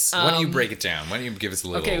genius, Yes. Why don't you break it down? Why don't you give us a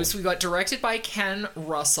little... Okay, so we got directed by Ken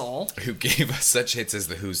Russell. Who gave us such hits as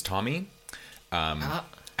The Who's Tommy,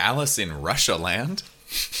 Alice in Russia Land,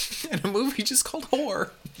 and a movie just called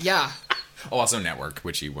Whore. Yeah. Oh, also Network,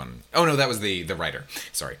 which he won. Oh, no, that was the writer.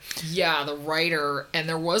 Sorry. Yeah, the writer, and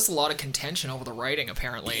there was a lot of contention over the writing,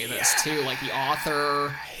 apparently, in this, too. Like, the author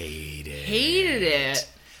hated it.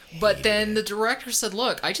 But then the director said,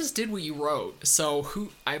 look, I just did what you wrote, so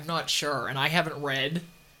I'm not sure, and I haven't read...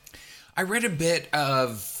 I read a bit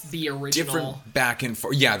of the original different back and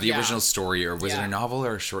forth. Yeah, the Yeah. original story, or was it Yeah. a novel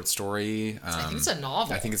or a short story? I think it's a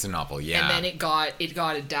novel. I think it's a novel. Yeah. And then it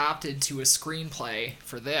got adapted to a screenplay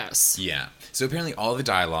for this. Yeah. So apparently all the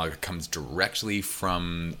dialogue comes directly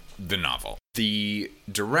from the novel. The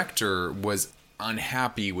director was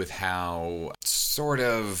unhappy with how sort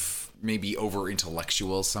of maybe over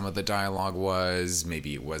intellectual some of the dialogue was.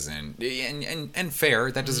 Maybe it wasn't and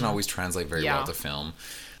fair. That doesn't always translate very well to film.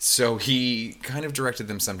 So he kind of directed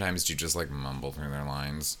them sometimes to just like mumble through their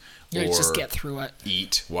lines. Yeah, or just get through it.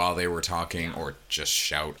 Eat while they were talking, or just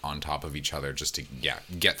shout on top of each other just to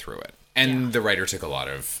get through it. And the writer took a lot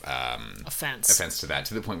of offense to that,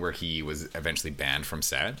 to the point where he was eventually banned from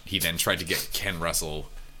set. He then tried to get Ken Russell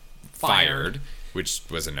fired, which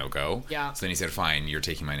was a no-go. Yeah. So then he said, fine, you're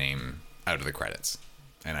taking my name out of the credits,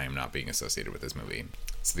 and I am not being associated with this movie.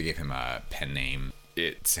 So they gave him a pen name.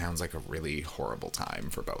 It sounds like a really horrible time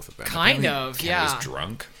for both of them. Kind Apparently of, Ken yeah. was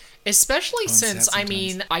drunk. Especially On set since, I sometimes.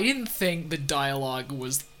 mean, I didn't think the dialogue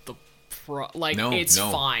was it's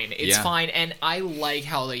No. fine. It's Yeah. fine. And I like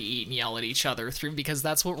how they eat and yell at each other through, because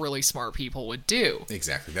that's what really smart people would do.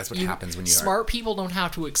 Exactly. That's what happens when you smart people don't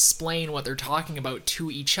have to explain what they're talking about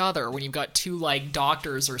to each other when you've got two like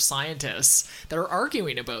doctors or scientists that are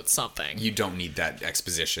arguing about something. You don't need that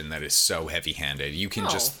exposition that is so heavy-handed. You can No.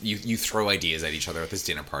 just you throw ideas at each other at this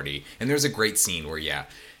dinner party. And there's a great scene where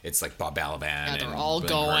it's like Bob Balaban they're and all William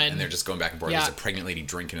Hurt, going. and they're just going back and forth. Yeah. There's a pregnant lady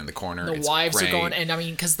drinking in the corner. The It's wives great. are going, and I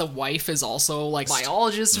mean, because the wife is also like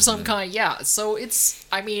biologist or some kind. Yeah, so it's.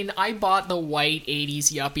 I mean, I bought the white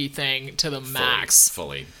 '80s yuppie thing to the max.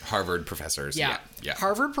 Fully. Harvard professors. Yeah. Yeah.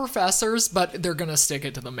 Harvard professors, but they're gonna stick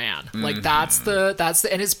it to the man. Like that's the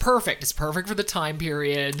and it's perfect. It's perfect for the time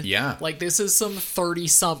period. Yeah. Like this is some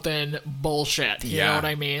 30-something bullshit. You know what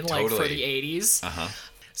I mean? Like for totally. the 80s. Uh-huh.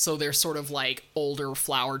 So they're sort of like older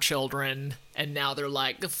flower children, and now they're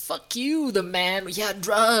like, fuck you, the man. Yeah,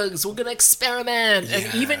 drugs. We're gonna experiment.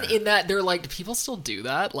 And even in that, they're like, do people still do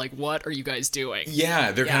that? Like, what are you guys doing?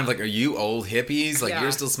 Yeah, they're kind of like, are you old hippies? Like, Yeah.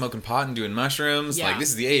 you're still smoking pot and doing mushrooms? Yeah. Like, this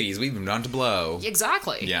is the 80s. We've moved on to blow.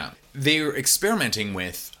 Exactly. Yeah. They're experimenting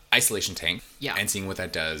with isolation tank. Yeah. And seeing what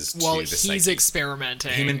that does Well, to the he's psyche.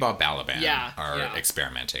 experimenting. Him and Bob Balaban Yeah, are yeah.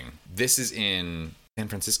 experimenting. This is in San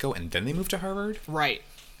Francisco, and then they move to Harvard? Right.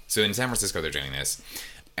 So in San Francisco, they're doing this.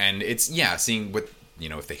 And it's, seeing what,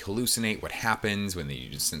 if they hallucinate, what happens when they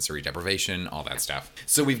use sensory deprivation, all that stuff.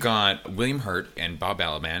 So we've got William Hurt and Bob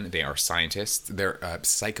Balaban. They are scientists. They're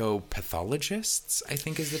psychopathologists, I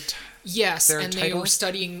think is the Yes, their and title?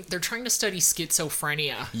 they're trying to study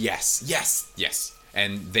schizophrenia. Yes.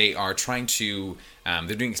 And they are trying to,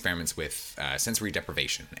 they're doing experiments with sensory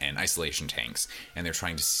deprivation and isolation tanks. And they're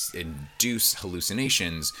trying to induce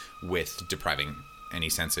hallucinations with depriving any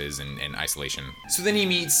senses and isolation. So then he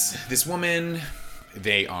meets this woman.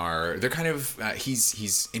 They're kind of,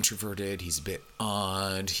 he's introverted, he's a bit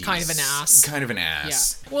odd. He's Kind of an ass. Kind of an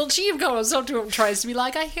ass. Yeah. Well, she goes up to him, tries to be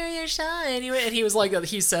like, I hear you're shy. And he was like,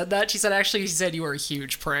 he said that. She said, actually, he said you were a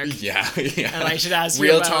huge prick. Yeah. And I should ask you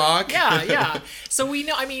Real about talk. Yeah. So we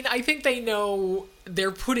know, I mean, I think they know,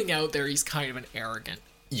 they're putting out there he's kind of an arrogant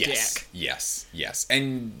dick. Yes.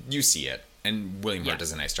 And you see it. And William Hurt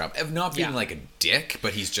does a nice job of not being like a dick,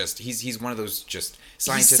 but he's one of those just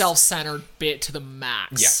scientists. He's self-centered bit to the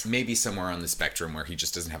max. Yeah, maybe somewhere on the spectrum where he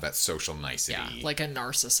just doesn't have that social nicety. Yeah, like a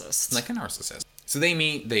narcissist. So they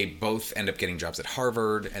meet, they both end up getting jobs at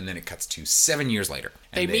Harvard, and then it cuts to 7 years later.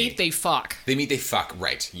 They meet, they fuck. They meet, they fuck,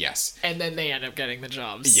 right, yes. And then they end up getting the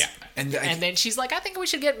jobs. Yeah. And then she's like, I think we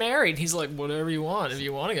should get married. He's like, whatever you want. If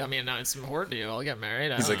you want to, I mean, it's important to you. I'll get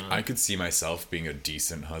married. He's like, I could see myself being a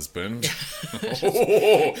decent husband.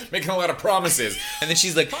 Making a lot of promises. And then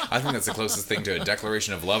she's like, I think that's the closest thing to a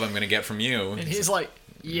declaration of love I'm going to get from you. And he's like,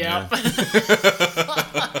 yep.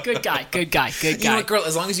 Good guy. You know what, girl,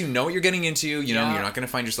 as long as you know what you're getting into, you know, you're not going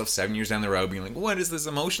to find yourself 7 years down the road being like, what is this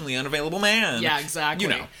emotionally unavailable man? Yeah, exactly.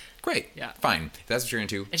 You know. Great. Yeah. Fine. If that's what you're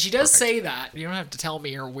into. And she does say that. You don't have to tell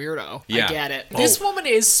me you're a weirdo. Yeah. I get it. This woman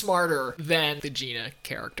is smarter than the Gina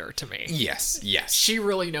character to me. Yes. She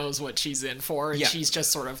really knows what she's in for, and she's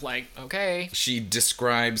just sort of like, okay. She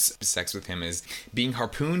describes sex with him as being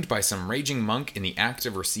harpooned by some raging monk in the act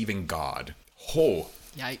of receiving God. Oh.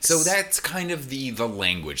 Yikes. So that's kind of the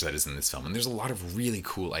language that is in this film. And there's a lot of really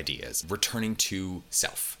cool ideas. Returning to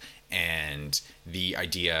self. And the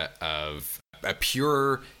idea of a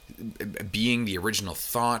pure being, the original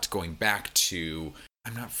thought, going back to,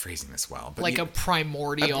 I'm not phrasing this well, but like a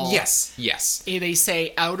primordial. Yes. They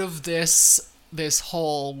say, out of this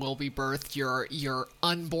hole will be birthed your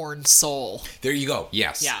unborn soul. There you go.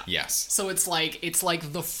 Yes. Yeah. Yes. So it's like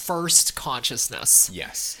the first consciousness.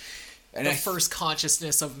 Yes. And the first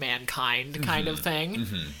consciousness of mankind kind of thing.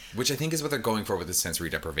 Mm-hmm. Which I think is what they're going for with the sensory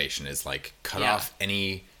deprivation, is like cut off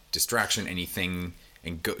any distraction, anything,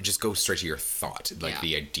 and go straight to your thought, like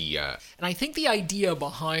the idea. And I think the idea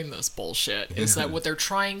behind this bullshit is that what they're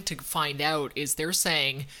trying to find out is they're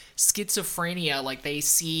saying schizophrenia, like they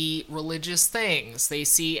see religious things,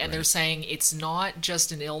 and they're saying it's not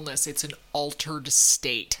just an illness, it's an altered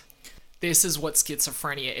state. This is what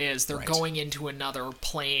schizophrenia is. They're going into another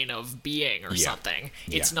plane of being or something.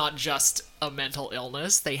 It's not just a mental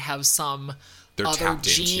illness. They have some other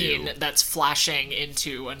gene that's flashing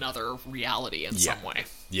into another reality in some way.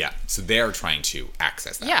 Yeah, so they're trying to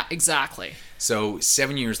access that. Yeah, exactly. So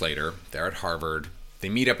 7 years later, they're at Harvard. They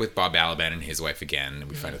meet up with Bob Balaban and his wife again, and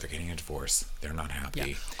we find out they're getting a divorce. They're not happy.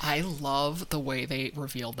 Yeah. I love the way they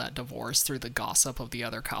revealed that divorce through the gossip of the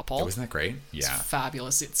other couple. Oh, isn't that great? Yeah. It's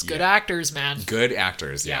fabulous. It's good actors, man. Good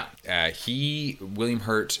actors, yeah. William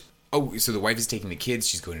Hurt... Oh, so the wife is taking the kids.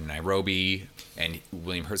 She's going to Nairobi, and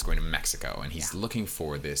William Hurt's going to Mexico, and he's looking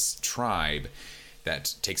for this tribe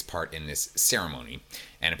that takes part in this ceremony.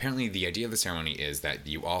 And apparently the idea of the ceremony is that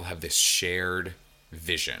you all have this shared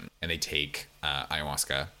vision, and they take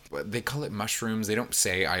ayahuasca. They call it mushrooms. They don't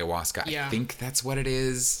say ayahuasca. I think that's what it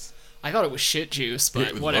is. I thought it was shit juice,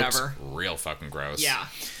 but whatever. Looks real fucking gross. Yeah.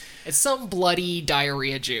 It's some bloody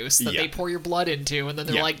diarrhea juice that they pour your blood into, and then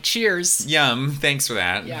they're like, cheers. Yum. Thanks for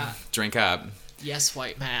that. Yeah. Drink up. Yes,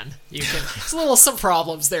 white man. You can. There's some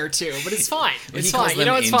problems there too, but it's fine. It's he fine. Calls them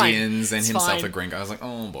it's Indians fine. and it's himself fine. a gringo. I was like,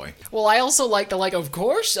 oh boy. Well, I also like of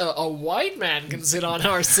course, a white man can sit on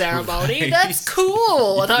our ceremony. That's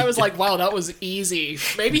cool. And I was like, wow, that was easy.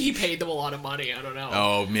 Maybe he paid them a lot of money. I don't know.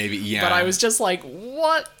 Oh, maybe, yeah. But I was just like,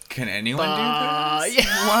 what? Can anyone do this?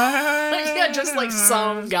 Yeah. What? Yeah, just like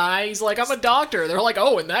some guy. He's like, I'm a doctor. They're like,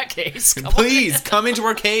 oh, in that case, please come into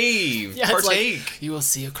our cave. Yeah, partake. It's like, you will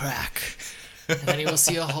see a crack. And then you will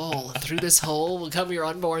see a hole. And through this hole will come your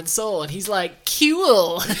unborn soul. And he's like,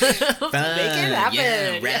 cool. Make it happen.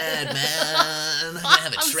 Yeah, rad, man. I'm gonna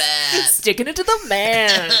have a trap. Sticking it to the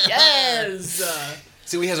man. Yes.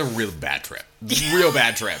 So he has a real bad trip. Real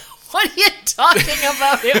bad trip. What are you talking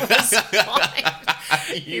about? It was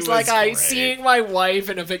fine. He's like, I'm seeing my wife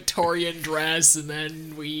in a Victorian dress, and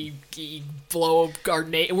then we blow up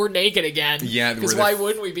we're naked again. Yeah, because why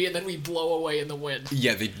wouldn't we be? And then we blow away in the wind.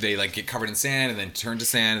 Yeah, they like get covered in sand and then turn to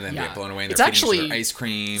sand and then get blown away. And It's they're actually feeding each other ice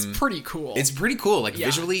cream. It's pretty cool. It's pretty cool, like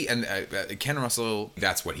visually. And Ken Russell,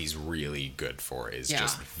 that's what he's really good for. Is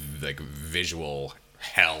just like visual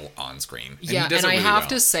hell on screen. And yeah, he does and it really I have well.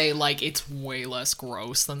 to say, like, it's way less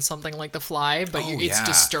gross than something like The Fly, but it's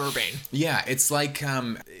disturbing. Yeah, it's like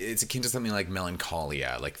it's akin to something like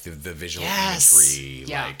Melancholia, like the visual imagery,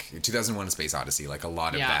 like 2001: A Space Odyssey, like a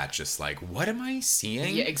lot of that. Just like, what am I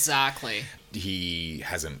seeing? Yeah, exactly. He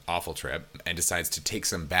has an awful trip and decides to take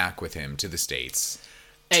some back with him to the States.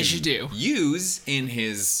 As you do. Use in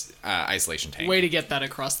his isolation tank. Way to get that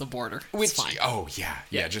across the border. Which, fine. Oh,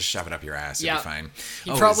 yeah. Just shove it up your ass. You'll be fine.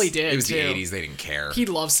 He probably did, It was too. the 80s. They didn't care. He'd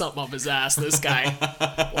love something up his ass, this guy.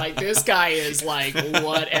 Like, this guy is like,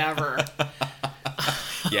 whatever.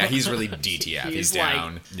 Yeah, he's really DTF. He's like,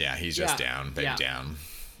 down. Yeah, he's just down. Big down.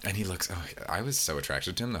 And he looks, I was so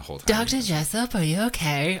attracted to him the whole time. Dr. Jessup, are you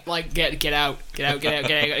okay? Like, get out.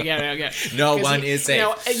 No one is safe. You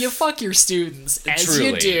know, you fuck your students, as Truly.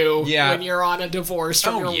 you do Yeah. when you're on a divorce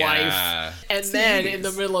from your wife. And then in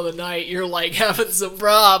the middle of the night, you're like having some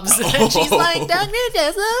rubs. And she's like, Dr.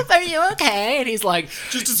 Jessup, are you okay? And he's like,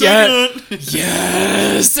 just a second.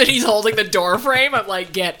 Yes. And he's holding the door frame. I'm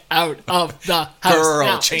like, get out of the house. Girl,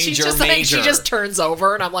 now. change She's your just like, major. she just turns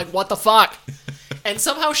over, and I'm like, what the fuck? And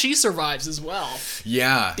somehow she survives as well.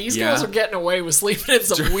 Yeah. These girls are getting away with sleeping in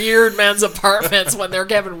some weird men's apartments when they're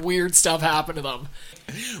having weird stuff happen to them.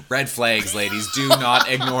 Red flags, ladies. Do not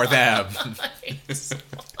ignore them.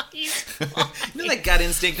 You know that gut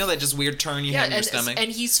instinct? You know that just weird turn you have in your stomach?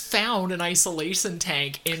 And he's found an isolation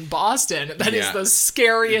tank in Boston that is Yeah. the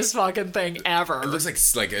scariest fucking thing ever. It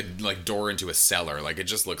looks like a door into a cellar. Like, it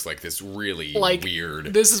just looks like this really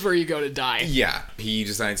weird. This is where you go to die. Yeah. He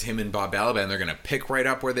decides him and Bob Balaban, they're going to pick right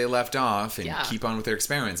up where they left off and keep on with their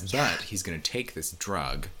experiments. But he's going to take this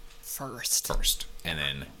drug first and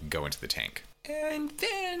then go into the tank. And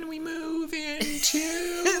then we move into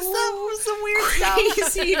some weird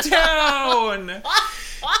Crazy Town. And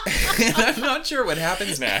I'm not sure what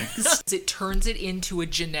happens next. It turns it into a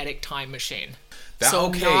genetic time machine. That's a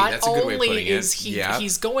good way of putting it.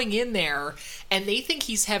 He's going in there, and they think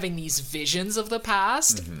he's having these visions of the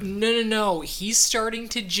past. Mm-hmm. No. He's starting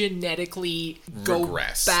to genetically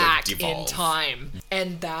Regress, go back like in devolve. time.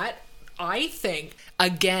 And that, I think,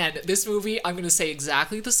 again, this movie, I'm going to say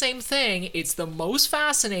exactly the same thing. It's the most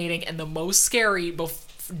fascinating and the most scary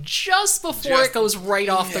just before it goes right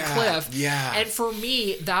off the cliff. Yeah. And for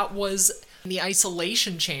me, that was in the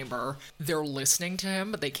isolation chamber. They're listening to him,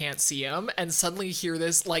 but they can't see him. And suddenly you hear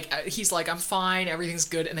this, like, he's like, I'm fine, everything's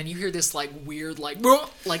good. And then you hear this, like, weird, like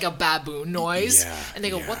a baboon noise. Yeah, And they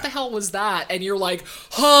go, what the hell was that? And you're like,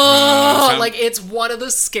 oh, like, it's one of the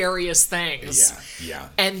scariest things. Yeah.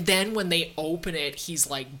 And then when they open it, he's,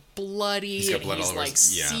 like, bloody, He's got and blood he's all over like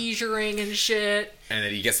his- yeah. seizuring and shit. And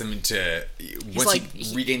then he gets them to once like-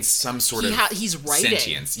 he regains some sort of He's writing.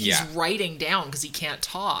 sentience. He's writing down because he can't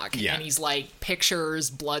talk. Yeah. And he's like, pictures,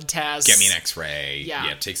 blood tests. Get me an X-ray.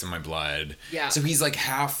 Yeah. Take some of my blood. Yeah. So he's like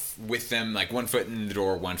half with them, like 1 foot in the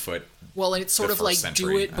door, 1 foot. Well, and it's sort the of like, first do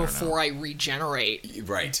century. it I don't before I regenerate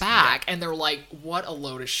Right. back. And they're like, what a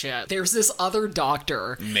load of shit. There's this other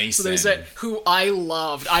doctor. Mason. So there's who I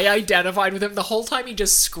loved. I identified with him. The whole time he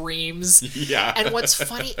just screams. Yeah. And what's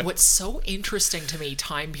funny, what's so interesting to me,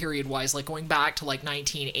 time period wise, like going back to like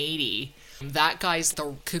 1980, that guy's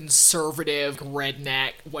the conservative,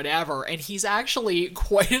 redneck, whatever, and he's actually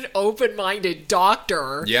quite an open-minded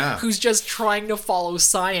doctor who's just trying to follow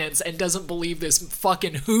science and doesn't believe this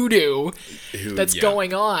fucking hoodoo that's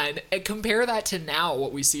going on. And compare that to now,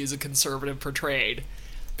 what we see as a conservative portrayed.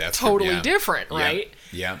 That's totally different, right?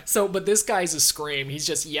 Yeah. So, but this guy's a scream. He's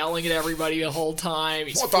just yelling at everybody the whole time.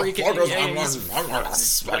 He's What the freaking fuck is- and he's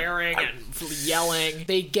swearing and yelling.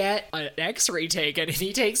 They get an X-ray taken, and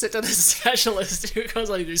he takes it to the specialist, who goes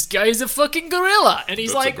like, "This guy's a fucking gorilla," and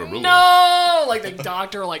he's That's a like, gorilla. "No!" Like the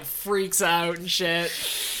doctor like freaks out and shit.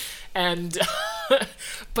 And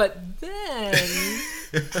but then,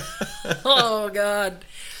 oh god.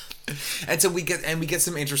 And so we get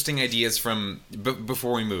some interesting ideas from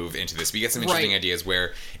before we move into this. We get some interesting ideas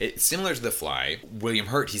where it's similar to The Fly. William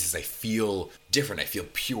Hurt, he says, "I feel different. I feel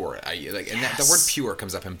pure." And that the word "pure"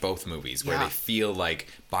 comes up in both movies, where they feel like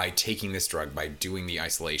by taking this drug, by doing the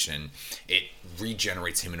isolation, it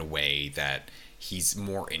regenerates him in a way that he's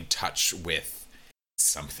more in touch with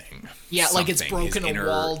something. Yeah, like it's broken a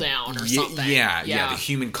wall down or something. Yeah, the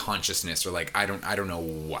human consciousness, or like I don't know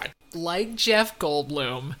what. Like Jeff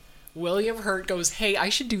Goldblum, William Hurt goes, "Hey, I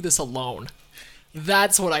should do this alone.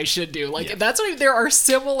 That's what I should do." Like that's what there are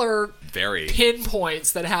similar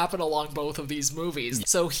pinpoints that happen along both of these movies.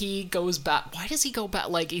 So he goes back. Why does he go back?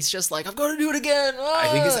 Like he's just like, I'm going to do it again.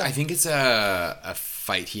 I think it's a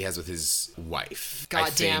fight he has with his wife.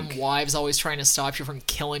 Goddamn wives always trying to stop you from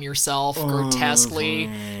killing yourself grotesquely,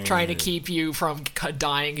 trying to keep you from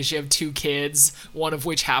dying because you have 2 kids, one of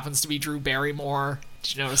which happens to be Drew Barrymore.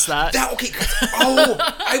 Did you notice that?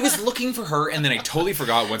 I was looking for her, and then I totally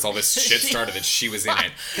forgot once all this shit started that she was in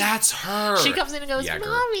it. That's her. She comes in and goes,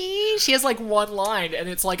 "Mommy." She has like one line, and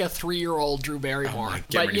it's like a 3-year-old Drew Barrymore.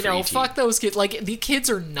 But you know, fuck those kids. Like the kids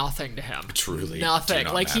are nothing to him. Truly, nothing.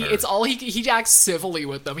 Like he acts civilly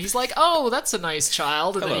with them. He's like, "Oh, that's a nice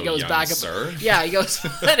child," and then he goes back. Sir. Yeah, he goes.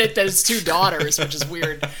 And there's 2 daughters, which is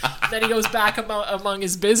weird. Then he goes back among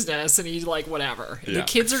his business, and he's like, whatever. The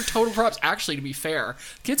kids are total props. Actually, to be fair,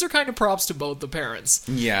 there. Kids are kind of props to both the parents.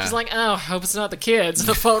 Yeah. She's like, oh, I hope it's not the kids.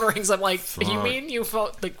 The phone rings. I'm like, you mean the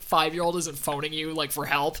 5-year-old isn't phoning you like for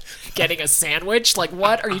help getting a sandwich? Like,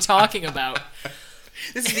 what are you talking about?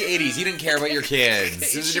 This is the 80s. You didn't care about your kids.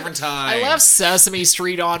 This is a different time. I left Sesame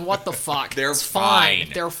Street on. What the fuck? They're it's fine.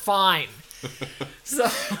 They're fine. So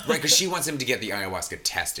right, because she wants him to get the ayahuasca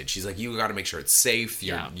tested. She's like, you got to make sure it's safe.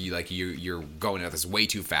 You're going at this way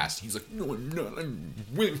too fast. He's like, no, I'm not. I'm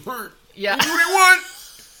really hurt. Yeah. That's what I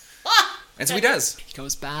want. And so he does. He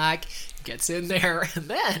goes back, gets in there, and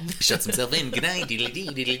then he shuts himself in. Good night, diddly-dee,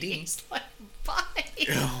 diddly-dee. He's like, bye.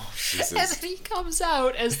 Oh, Jesus. And then he comes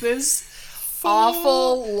out as this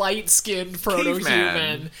awful light-skinned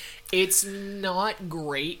proto-human. It's not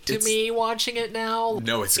great to me watching it now.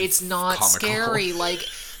 No, it's not comical. Scary. Like,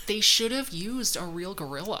 they should have used a real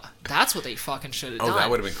gorilla. That's what they fucking should have done. Oh, that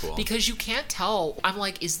would have been cool. Because you can't tell. I'm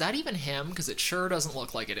like, is that even him? Because it sure doesn't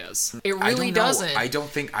look like it is. It really doesn't. I don't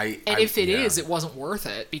think And if it is, it wasn't worth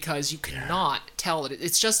it because you cannot tell it.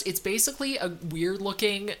 It's basically a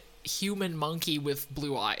weird-looking human monkey with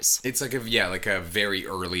blue eyes. It's like a very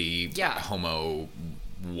early Homo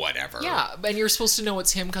whatever. Yeah, and you're supposed to know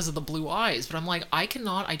it's him because of the blue eyes, but I'm like, I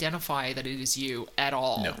cannot identify that it is you at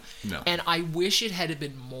all. No. And I wish it had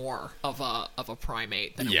been more of a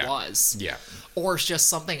primate than it was. Yeah. Or it's just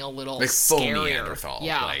something a little like full scarier. Neanderthal.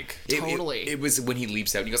 Yeah, like, totally. It was when he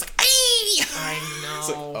leaps out and he goes, I know. It's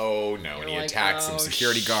like, oh no, and he attacks some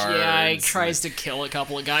security guards. Yeah, he tries to kill a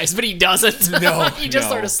couple of guys, but he doesn't. No, he just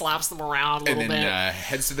sort of slaps them around a little bit. And then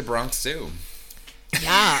heads to the Bronx Zoo.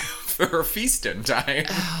 Yeah. For feasting time.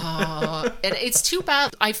 And it's too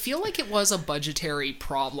bad. I feel like it was a budgetary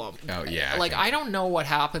problem. Oh, yeah. Like, I don't know what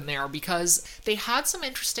happened there because they had some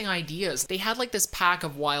interesting ideas. They had, like, this pack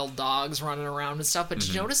of wild dogs running around and stuff, but did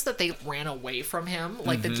you notice that they ran away from him?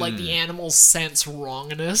 Like, the animals sense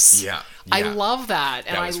wrongness. Yeah. I love that.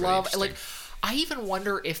 And that I was love, really like, I even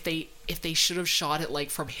wonder if they should have shot it like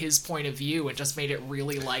from his point of view and just made it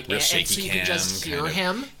really like real and so you could just hear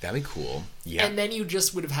him. That'd be cool. Yeah. And then you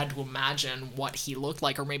just would have had to imagine what he looked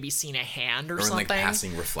like, or maybe seen a hand or in, something. like,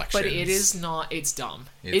 passing reflections. But it is not. It's dumb.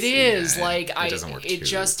 It doesn't work it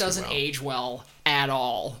just doesn't age well at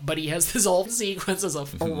all. But he has this whole sequence as a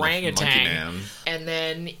orangutan, and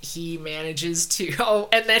then he manages to. Oh,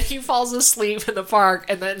 and then he falls asleep in the park,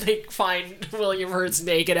 and then they find William Hurt's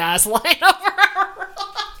naked ass lying over her.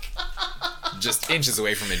 Just inches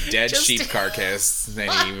away from a dead sheep carcass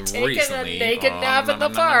that he taking recently a naked nap in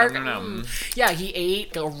the park. No. Yeah, he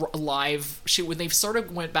ate a live. When they sort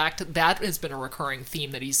of went back to that, has been a recurring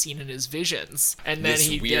theme that he's seen in his visions, and then this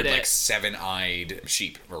he weird, did it. like 7-eyed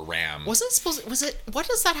sheep or ram. Was it? What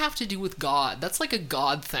does that have to do with God? That's like a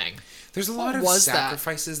God thing. There's a lot of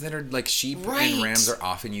sacrifices that are like sheep and rams are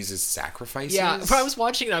often used as sacrifices. Yeah, but I was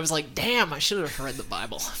watching it, I was like, damn, I should have read the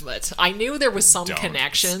Bible. But I knew there was some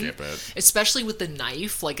connection. Skip it. Especially with the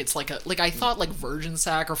knife. Like it's like I thought like virgin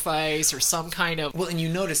sacrifice or some kind of. Well, and you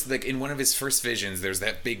notice like in one of his first visions, there's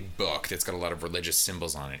that big book that's got a lot of religious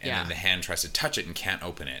symbols on it, and then the hand tries to touch it and can't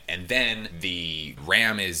open it, and then the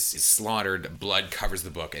ram is slaughtered, blood covers the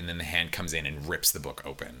book, and then the hand comes in and rips the book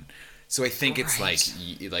open. So I think it's like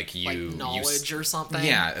knowledge or something.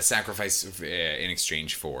 Yeah, a sacrifice in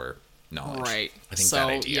exchange for knowledge. Right. I think so, that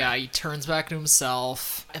idea. yeah, he turns back to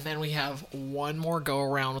himself, and then we have one more go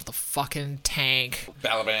around with the fucking tank.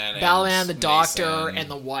 Balaban, the doctor, Mason.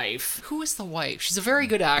 and the wife. Who is the wife? She's a very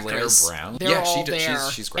good actress. Blair Brown. They're all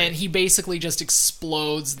there. She's great. And he basically just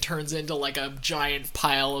explodes and turns into like a giant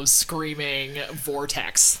pile of screaming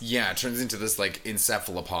vortex. Yeah, it turns into this like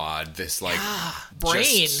encephalopod, this like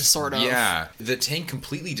brain sort of. Yeah, the tank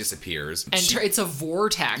completely disappears. And it's a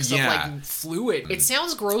vortex of like fluid. It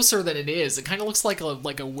sounds grosser than it is. It kind of looks like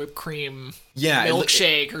a whipped cream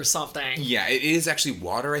milkshake or something. Yeah, it is actually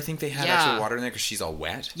water. I think they had actual water in there because she's all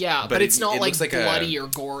wet. Yeah, but it's not like bloody or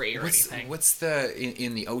gory or anything. What's the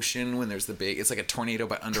in the ocean when there's the big? It's like a tornado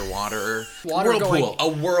but underwater. A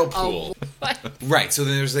whirlpool. Right. So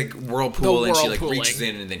then there's like whirlpool, and she like reaches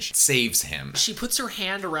in and then she saves him. She puts her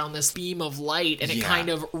hand around this beam of light, and it kind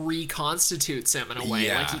of reconstitutes him in a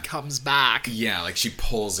way, like he comes back. Yeah, like she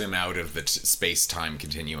pulls him out of the space-time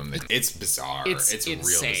continuum. It's bizarre. It's real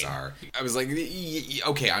bizarre. I was like,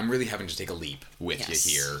 okay, I'm really having to take a leap with you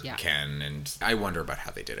here, Ken, and I wonder about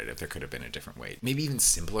how they did it, if there could have been a different way. Maybe even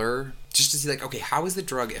simpler, just to see like, okay, how is the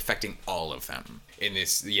drug affecting all of them in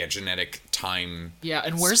this genetic time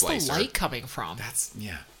and where's the light coming from? That's,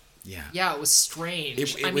 Yeah, it was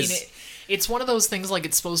strange. It's one of those things like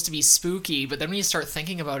it's supposed to be spooky, but then when you start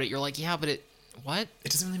thinking about it, you're like, yeah, but what?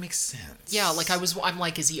 It doesn't really make sense. Yeah, like I'm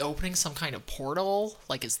like, is he opening some kind of portal?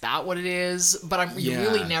 Like, is that what it is? But you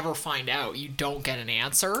really never find out. You don't get an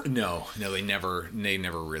answer. No, they never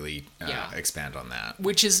really expand on that.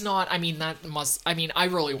 Which is not, I mean, I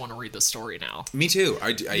really want to read the story now. Me too.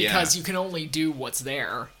 Because you can only do what's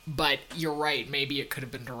there. But you're right, maybe it could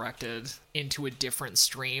have been directed into a different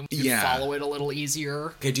stream. You could follow it a little easier.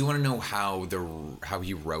 Okay, do you want to know how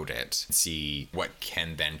he wrote it? See what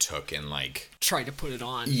Ken then took and like tried to put it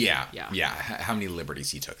on. Yeah. How many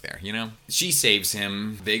liberties he took there, you know? She saves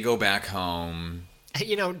him. They go back home.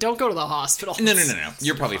 You know, don't go to the hospital. No.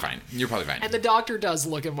 You're probably fine. And the doctor does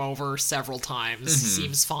look him over several times.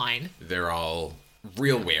 Seems fine. They're all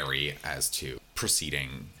real wary as to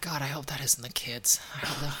proceeding. God, I hope that isn't the kids. I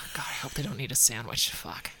hope they don't need a sandwich.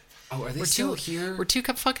 Fuck. Oh, are they still here? We're too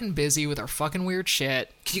fucking busy with our fucking weird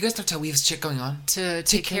shit. Can you guys not tell we have shit going on? To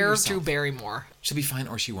take care of Drew Barrymore. She'll be fine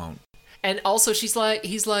or she won't. And also he's like,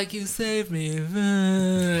 you saved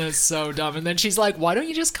me. So dumb. And then she's like, why don't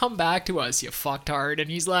you just come back to us, you fucktard? And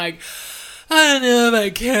he's like, I don't know if I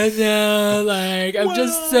can now. Like, I'm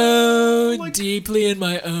just so deeply in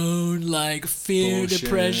my own, like, fear,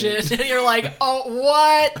 depression. And you're like, oh,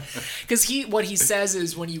 what? Because what he says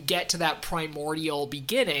is when you get to that primordial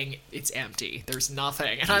beginning, it's empty. There's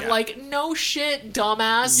nothing. And I'm like, no shit,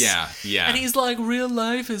 dumbass. Yeah. And he's like, real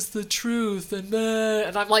life is the truth. And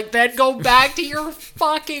I'm like, then go back to your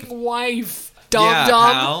fucking wife. Dumb.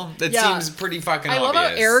 Pal. That seems pretty fucking obvious. I love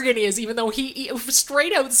how arrogant he is, even though he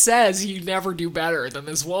straight out says you never do better than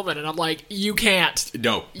this woman. And I'm like, you can't.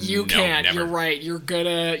 No. You can't. Never. You're right.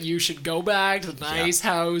 You should go back to the nice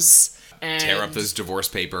house and tear up those divorce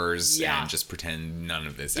papers and just pretend none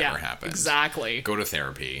of this ever happened. Exactly. Go to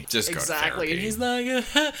therapy. Go to therapy. Exactly. And he's like,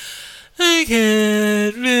 I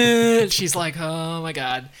can't. And she's like, oh my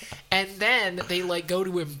God. And then they like go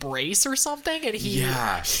to embrace or something, and he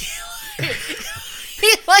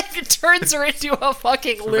like turns her into a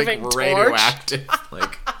fucking living torch. Radioactive.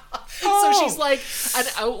 Like, so she's like an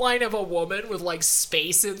outline of a woman with like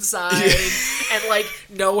space inside and like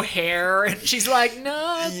no hair, and she's like,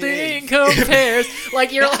 nothing compares.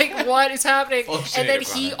 Like, you're like, what is happening? And then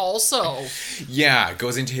he also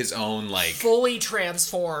goes into his own like fully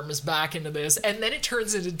transforms back into this, and then it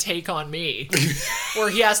turns into Take on Me, where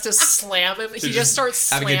he has to slam him. He just starts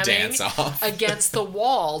slamming against the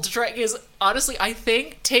wall to try. Because honestly, I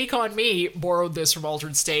think Take on Me borrowed this from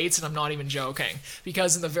Altered States, and I'm not even joking,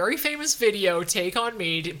 because in the very famous video Take on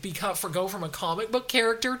Me, to go from a comic book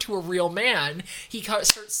character to a real man, he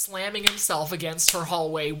starts slamming himself against her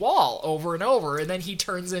hallway wall over and over, and then he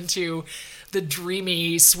turns into the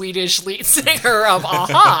dreamy Swedish lead singer of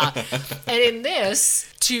a-ha. And in this,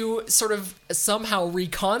 to sort of somehow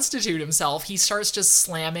reconstitute himself, he starts just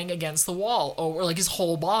slamming against the wall over like his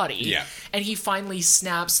whole body. Yeah. And he finally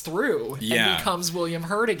snaps through and becomes William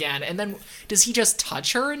Hurt again. And then does he just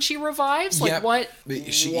touch her and she revives? Like what?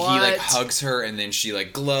 He like hugs her, and then she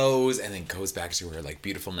like glows and then goes back to her like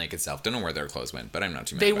beautiful naked self. Don't know where their clothes went, but I'm not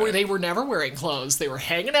too mad about it. They were never wearing clothes. They were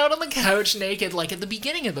hanging out on the couch naked, like at the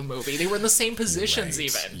beginning of the movie. They were in the same positions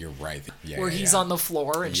even. You're right. Yeah, where he's on the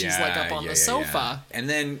floor and she's like up on the sofa. And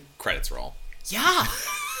then credits roll. Yeah.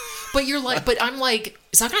 But you're like, but I'm like,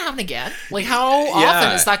 is that gonna happen again? Like, how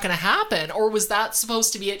often is that gonna happen? Or was that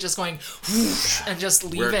supposed to be it just going whoosh and just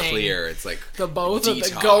leaving? We're clear. It's like the both of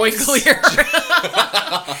them going clear.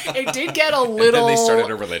 It did get a little they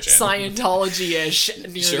started a religion. Scientology-ish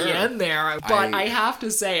near the end there. But I have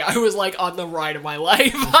to say, I was like on the ride of my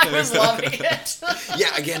life. I was loving it.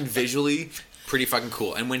 Yeah, again, visually pretty fucking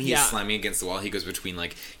cool. And when he's slamming against the wall, he goes between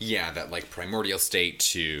like that like primordial state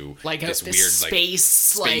to like this weird space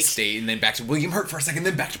state, and then back to William Hurt for a second,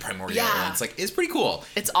 then back to primordial. And it's pretty cool.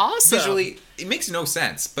 It's awesome. Visually, it makes no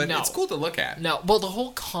sense, but it's cool to look at. No, well, the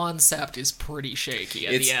whole concept is pretty shaky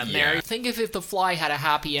at the end there. Think if The Fly had a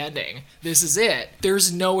happy ending. This is it.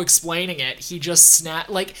 There's no explaining it. He just snapped.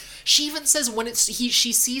 Like, she even says when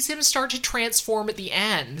she sees him start to transform at the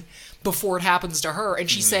end before it happens to her, and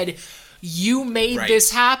she said, you made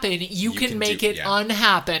this happen. You can make it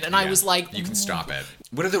unhappen. And I was like, you can stop it.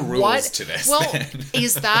 What are the rules to this? Well,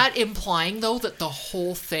 is that implying, though, that the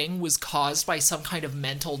whole thing was caused by some kind of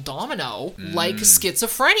mental domino, like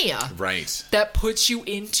schizophrenia? Right. That puts you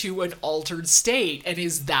into an altered state. And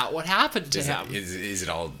is that what happened to him? Is it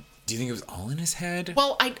all... Do you think it was all in his head?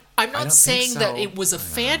 Well, I'm not saying that it was a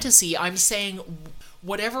fantasy. I'm saying...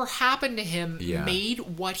 whatever happened to him made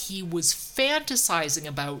what he was fantasizing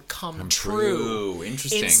about come true.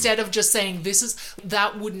 Interesting. Instead of just saying,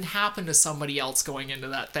 that wouldn't happen to somebody else going into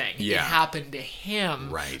that thing. Yeah. It happened to him.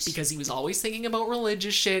 Right. Because he was always thinking about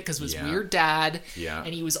religious shit, because of his weird dad. Yeah.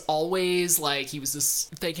 And he was always like, he was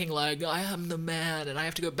just thinking like, I am the man and I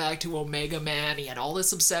have to go back to Omega Man. He had all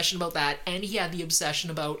this obsession about that, and he had the obsession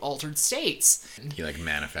about altered states. He like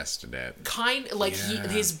manifested it.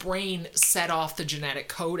 His brain set off the genetic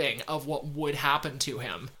coding of what would happen to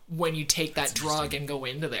him when you take that drug and go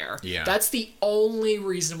into there. Yeah. That's the only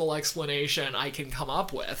reasonable explanation I can come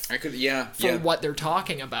up with. For what they're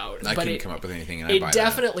talking about. I couldn't come up with anything, and I buy it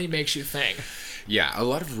definitely makes you think. Yeah, a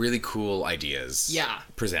lot of really cool ideas Yeah.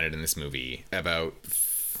 presented in this movie about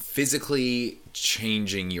physically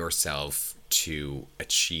changing yourself to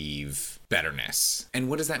achieve betterness. And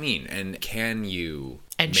what does that mean? And can you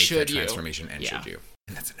make that transformation? And should you?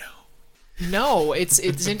 And that's a no. No, it's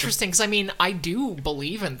interesting because, I mean, I do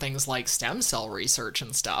believe in things like stem cell research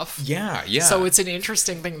and stuff. Yeah. So it's an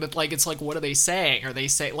interesting thing that, like, it's like, what are they saying? Are they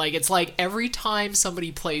saying, like, it's like every time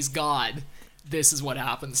somebody plays God, this is what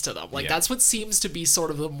happens to them. Like, that's what seems to be sort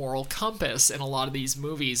of the moral compass in a lot of these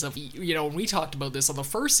movies. Of, you know, we talked about this on the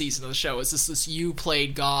first season of the show, is this you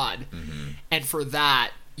played God, and for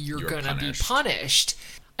that, you're gonna be punished.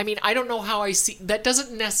 I mean, I don't know how I see... That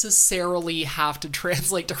doesn't necessarily have to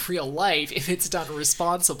translate to real life if it's done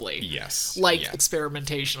responsibly. Yes. Like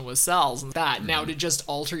experimentation with cells and that. Now, to just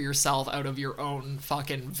alter yourself out of your own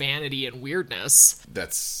fucking vanity and weirdness...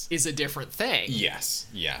 is a different thing. Yes.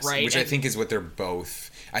 Right? Which I think is what they're both...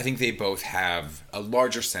 I think they both have a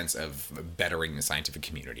larger sense of bettering the scientific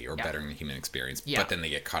community or bettering the human experience, but then they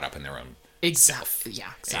get caught up in their own... Exactly.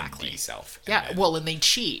 Yeah, exactly. And self. Yeah, well, and they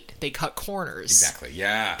cheat. They cut corners. Exactly,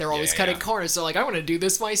 yeah. They're always cutting corners. They're like, I want to do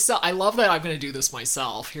this myself. I love that I'm going to do this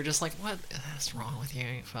myself. You're just like, what? That's wrong with you,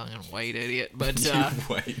 you fucking white idiot. But, you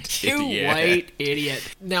white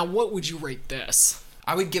idiot. Now, what would you rate this?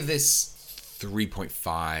 I would give this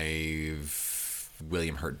 3.5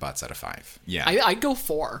 William Hurt butts out of 5. Yeah. I'd go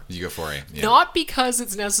 4. You go 4, yeah. Not because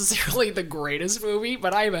it's necessarily the greatest movie,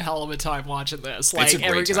 but I have a hell of a time watching this. Like,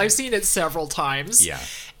 because I've seen it several times. Yeah.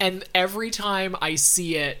 And every time I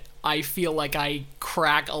see it, I feel like I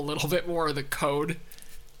crack a little bit more of the code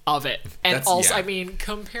of it. And I mean,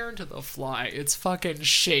 compared to The Fly, it's fucking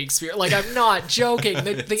Shakespeare. Like, I'm not joking.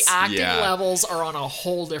 The acting levels are on a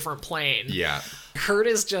whole different plane. Yeah. Hurt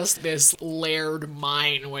is just this layered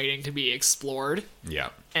mine waiting to be explored. Yeah.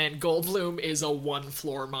 And Goldblum is a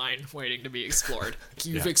one-floor mine waiting to be explored.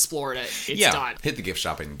 You've explored it. It's done. Hit the gift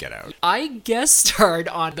shop and get out. I guest starred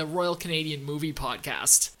on the Royal Canadian Movie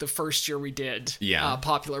Podcast the first year we did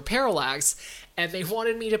Popular Parallax, and they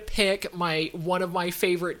wanted me to pick one of my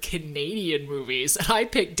favorite Canadian movies, and I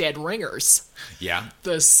picked Dead Ringers. Yeah.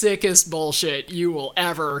 The sickest bullshit you will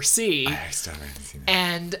ever see. I still haven't seen that.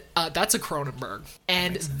 And that's a Cronenberg.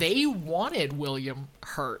 And they wanted William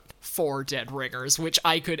Hurt for Dead Ringers, which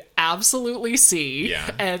I could absolutely see. Yeah.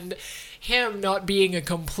 And him not being a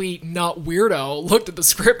complete nut weirdo looked at the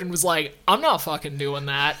script and was like, I'm not fucking doing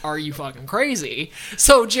that. Are you fucking crazy?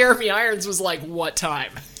 So Jeremy Irons was like, what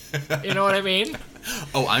time? You know what I mean?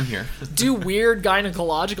 Oh, I'm here. Do weird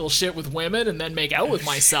gynecological shit with women and then make out with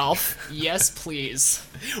myself. Yes, please.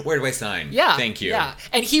 Where do I sign? Yeah. Thank you. Yeah.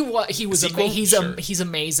 And he's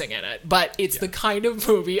amazing in it. But it's the kind of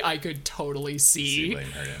movie I could totally see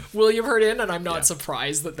William Hurt in, and I'm not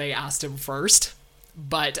surprised that they asked him first.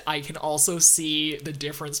 But I can also see the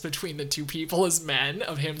difference between the two people as men,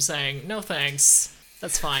 of him saying, no thanks.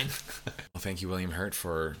 That's fine. Well, thank you, William Hurt,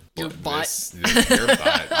 for your butt. Your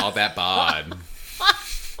butt. All that bod.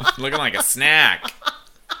 Looking like a snack.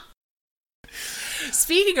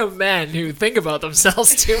 Speaking of men who think about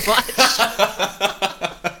themselves too much.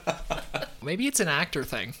 Maybe it's an actor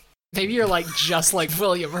thing. Maybe you're like just like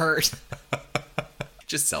William Hurt.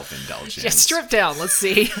 Just self-indulgence. Just strip down. Let's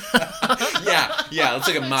see. Yeah. Let's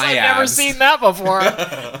look at my I've abs. never seen that before.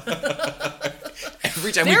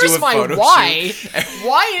 Every time There's we do a my photo why. shoot.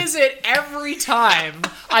 Why is it every time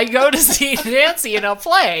I go to see Nancy in a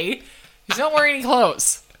play, he's not wearing any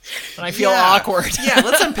clothes? And I feel awkward. Yeah,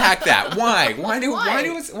 let's unpack that. Why? Why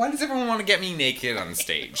does everyone want to get me naked on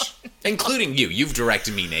stage? Including you. You've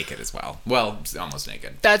directed me naked as well. Well, almost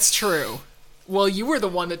naked. That's true. Well, you were the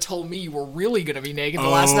one that told me you were really going to be naked the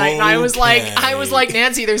last night, and I was like,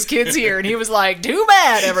 Nancy, there's kids here, and he was like, too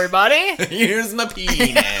bad, everybody. Here's my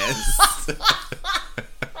penis.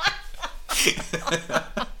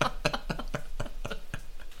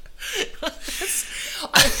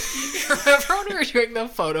 Remember when we were doing the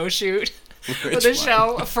photo shoot for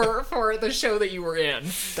the show that you were in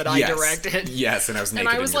that I directed. Yes, and I was naked.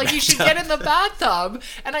 And I was like, you should get in the bathtub.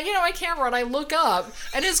 And I get on my camera and I look up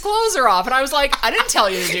and his clothes are off. And I was like, I didn't tell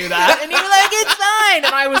you to do that. And you were like, it's fine.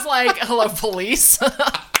 And I was like, hello, police.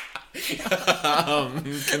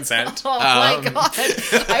 Consent. Oh my god.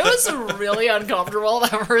 I was really uncomfortable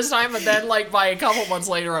that first time, but then like by a couple months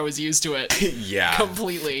later I was used to it. Yeah.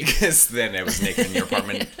 Completely. Because then I was naked in your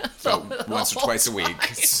apartment once or twice a week.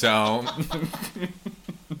 So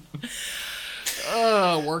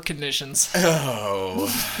work conditions. Oh,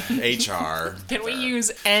 HR. Can we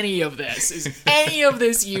use any of this? Is any of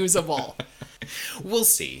this usable? We'll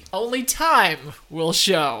see. Only time will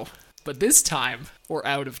show. But this time, we're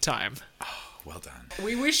out of time. Oh, well done.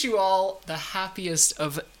 We wish you all the happiest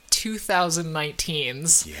of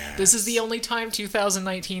 2019s. Yes. This is the only time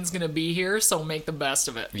 2019 is going to be here, so make the best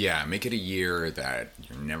of it. Yeah, make it a year that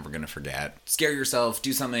you're never going to forget. Scare yourself,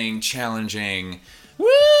 do something challenging. Woo!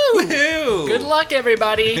 Woohoo! Good luck,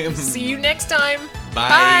 everybody. See you next time.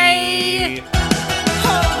 Bye. Bye.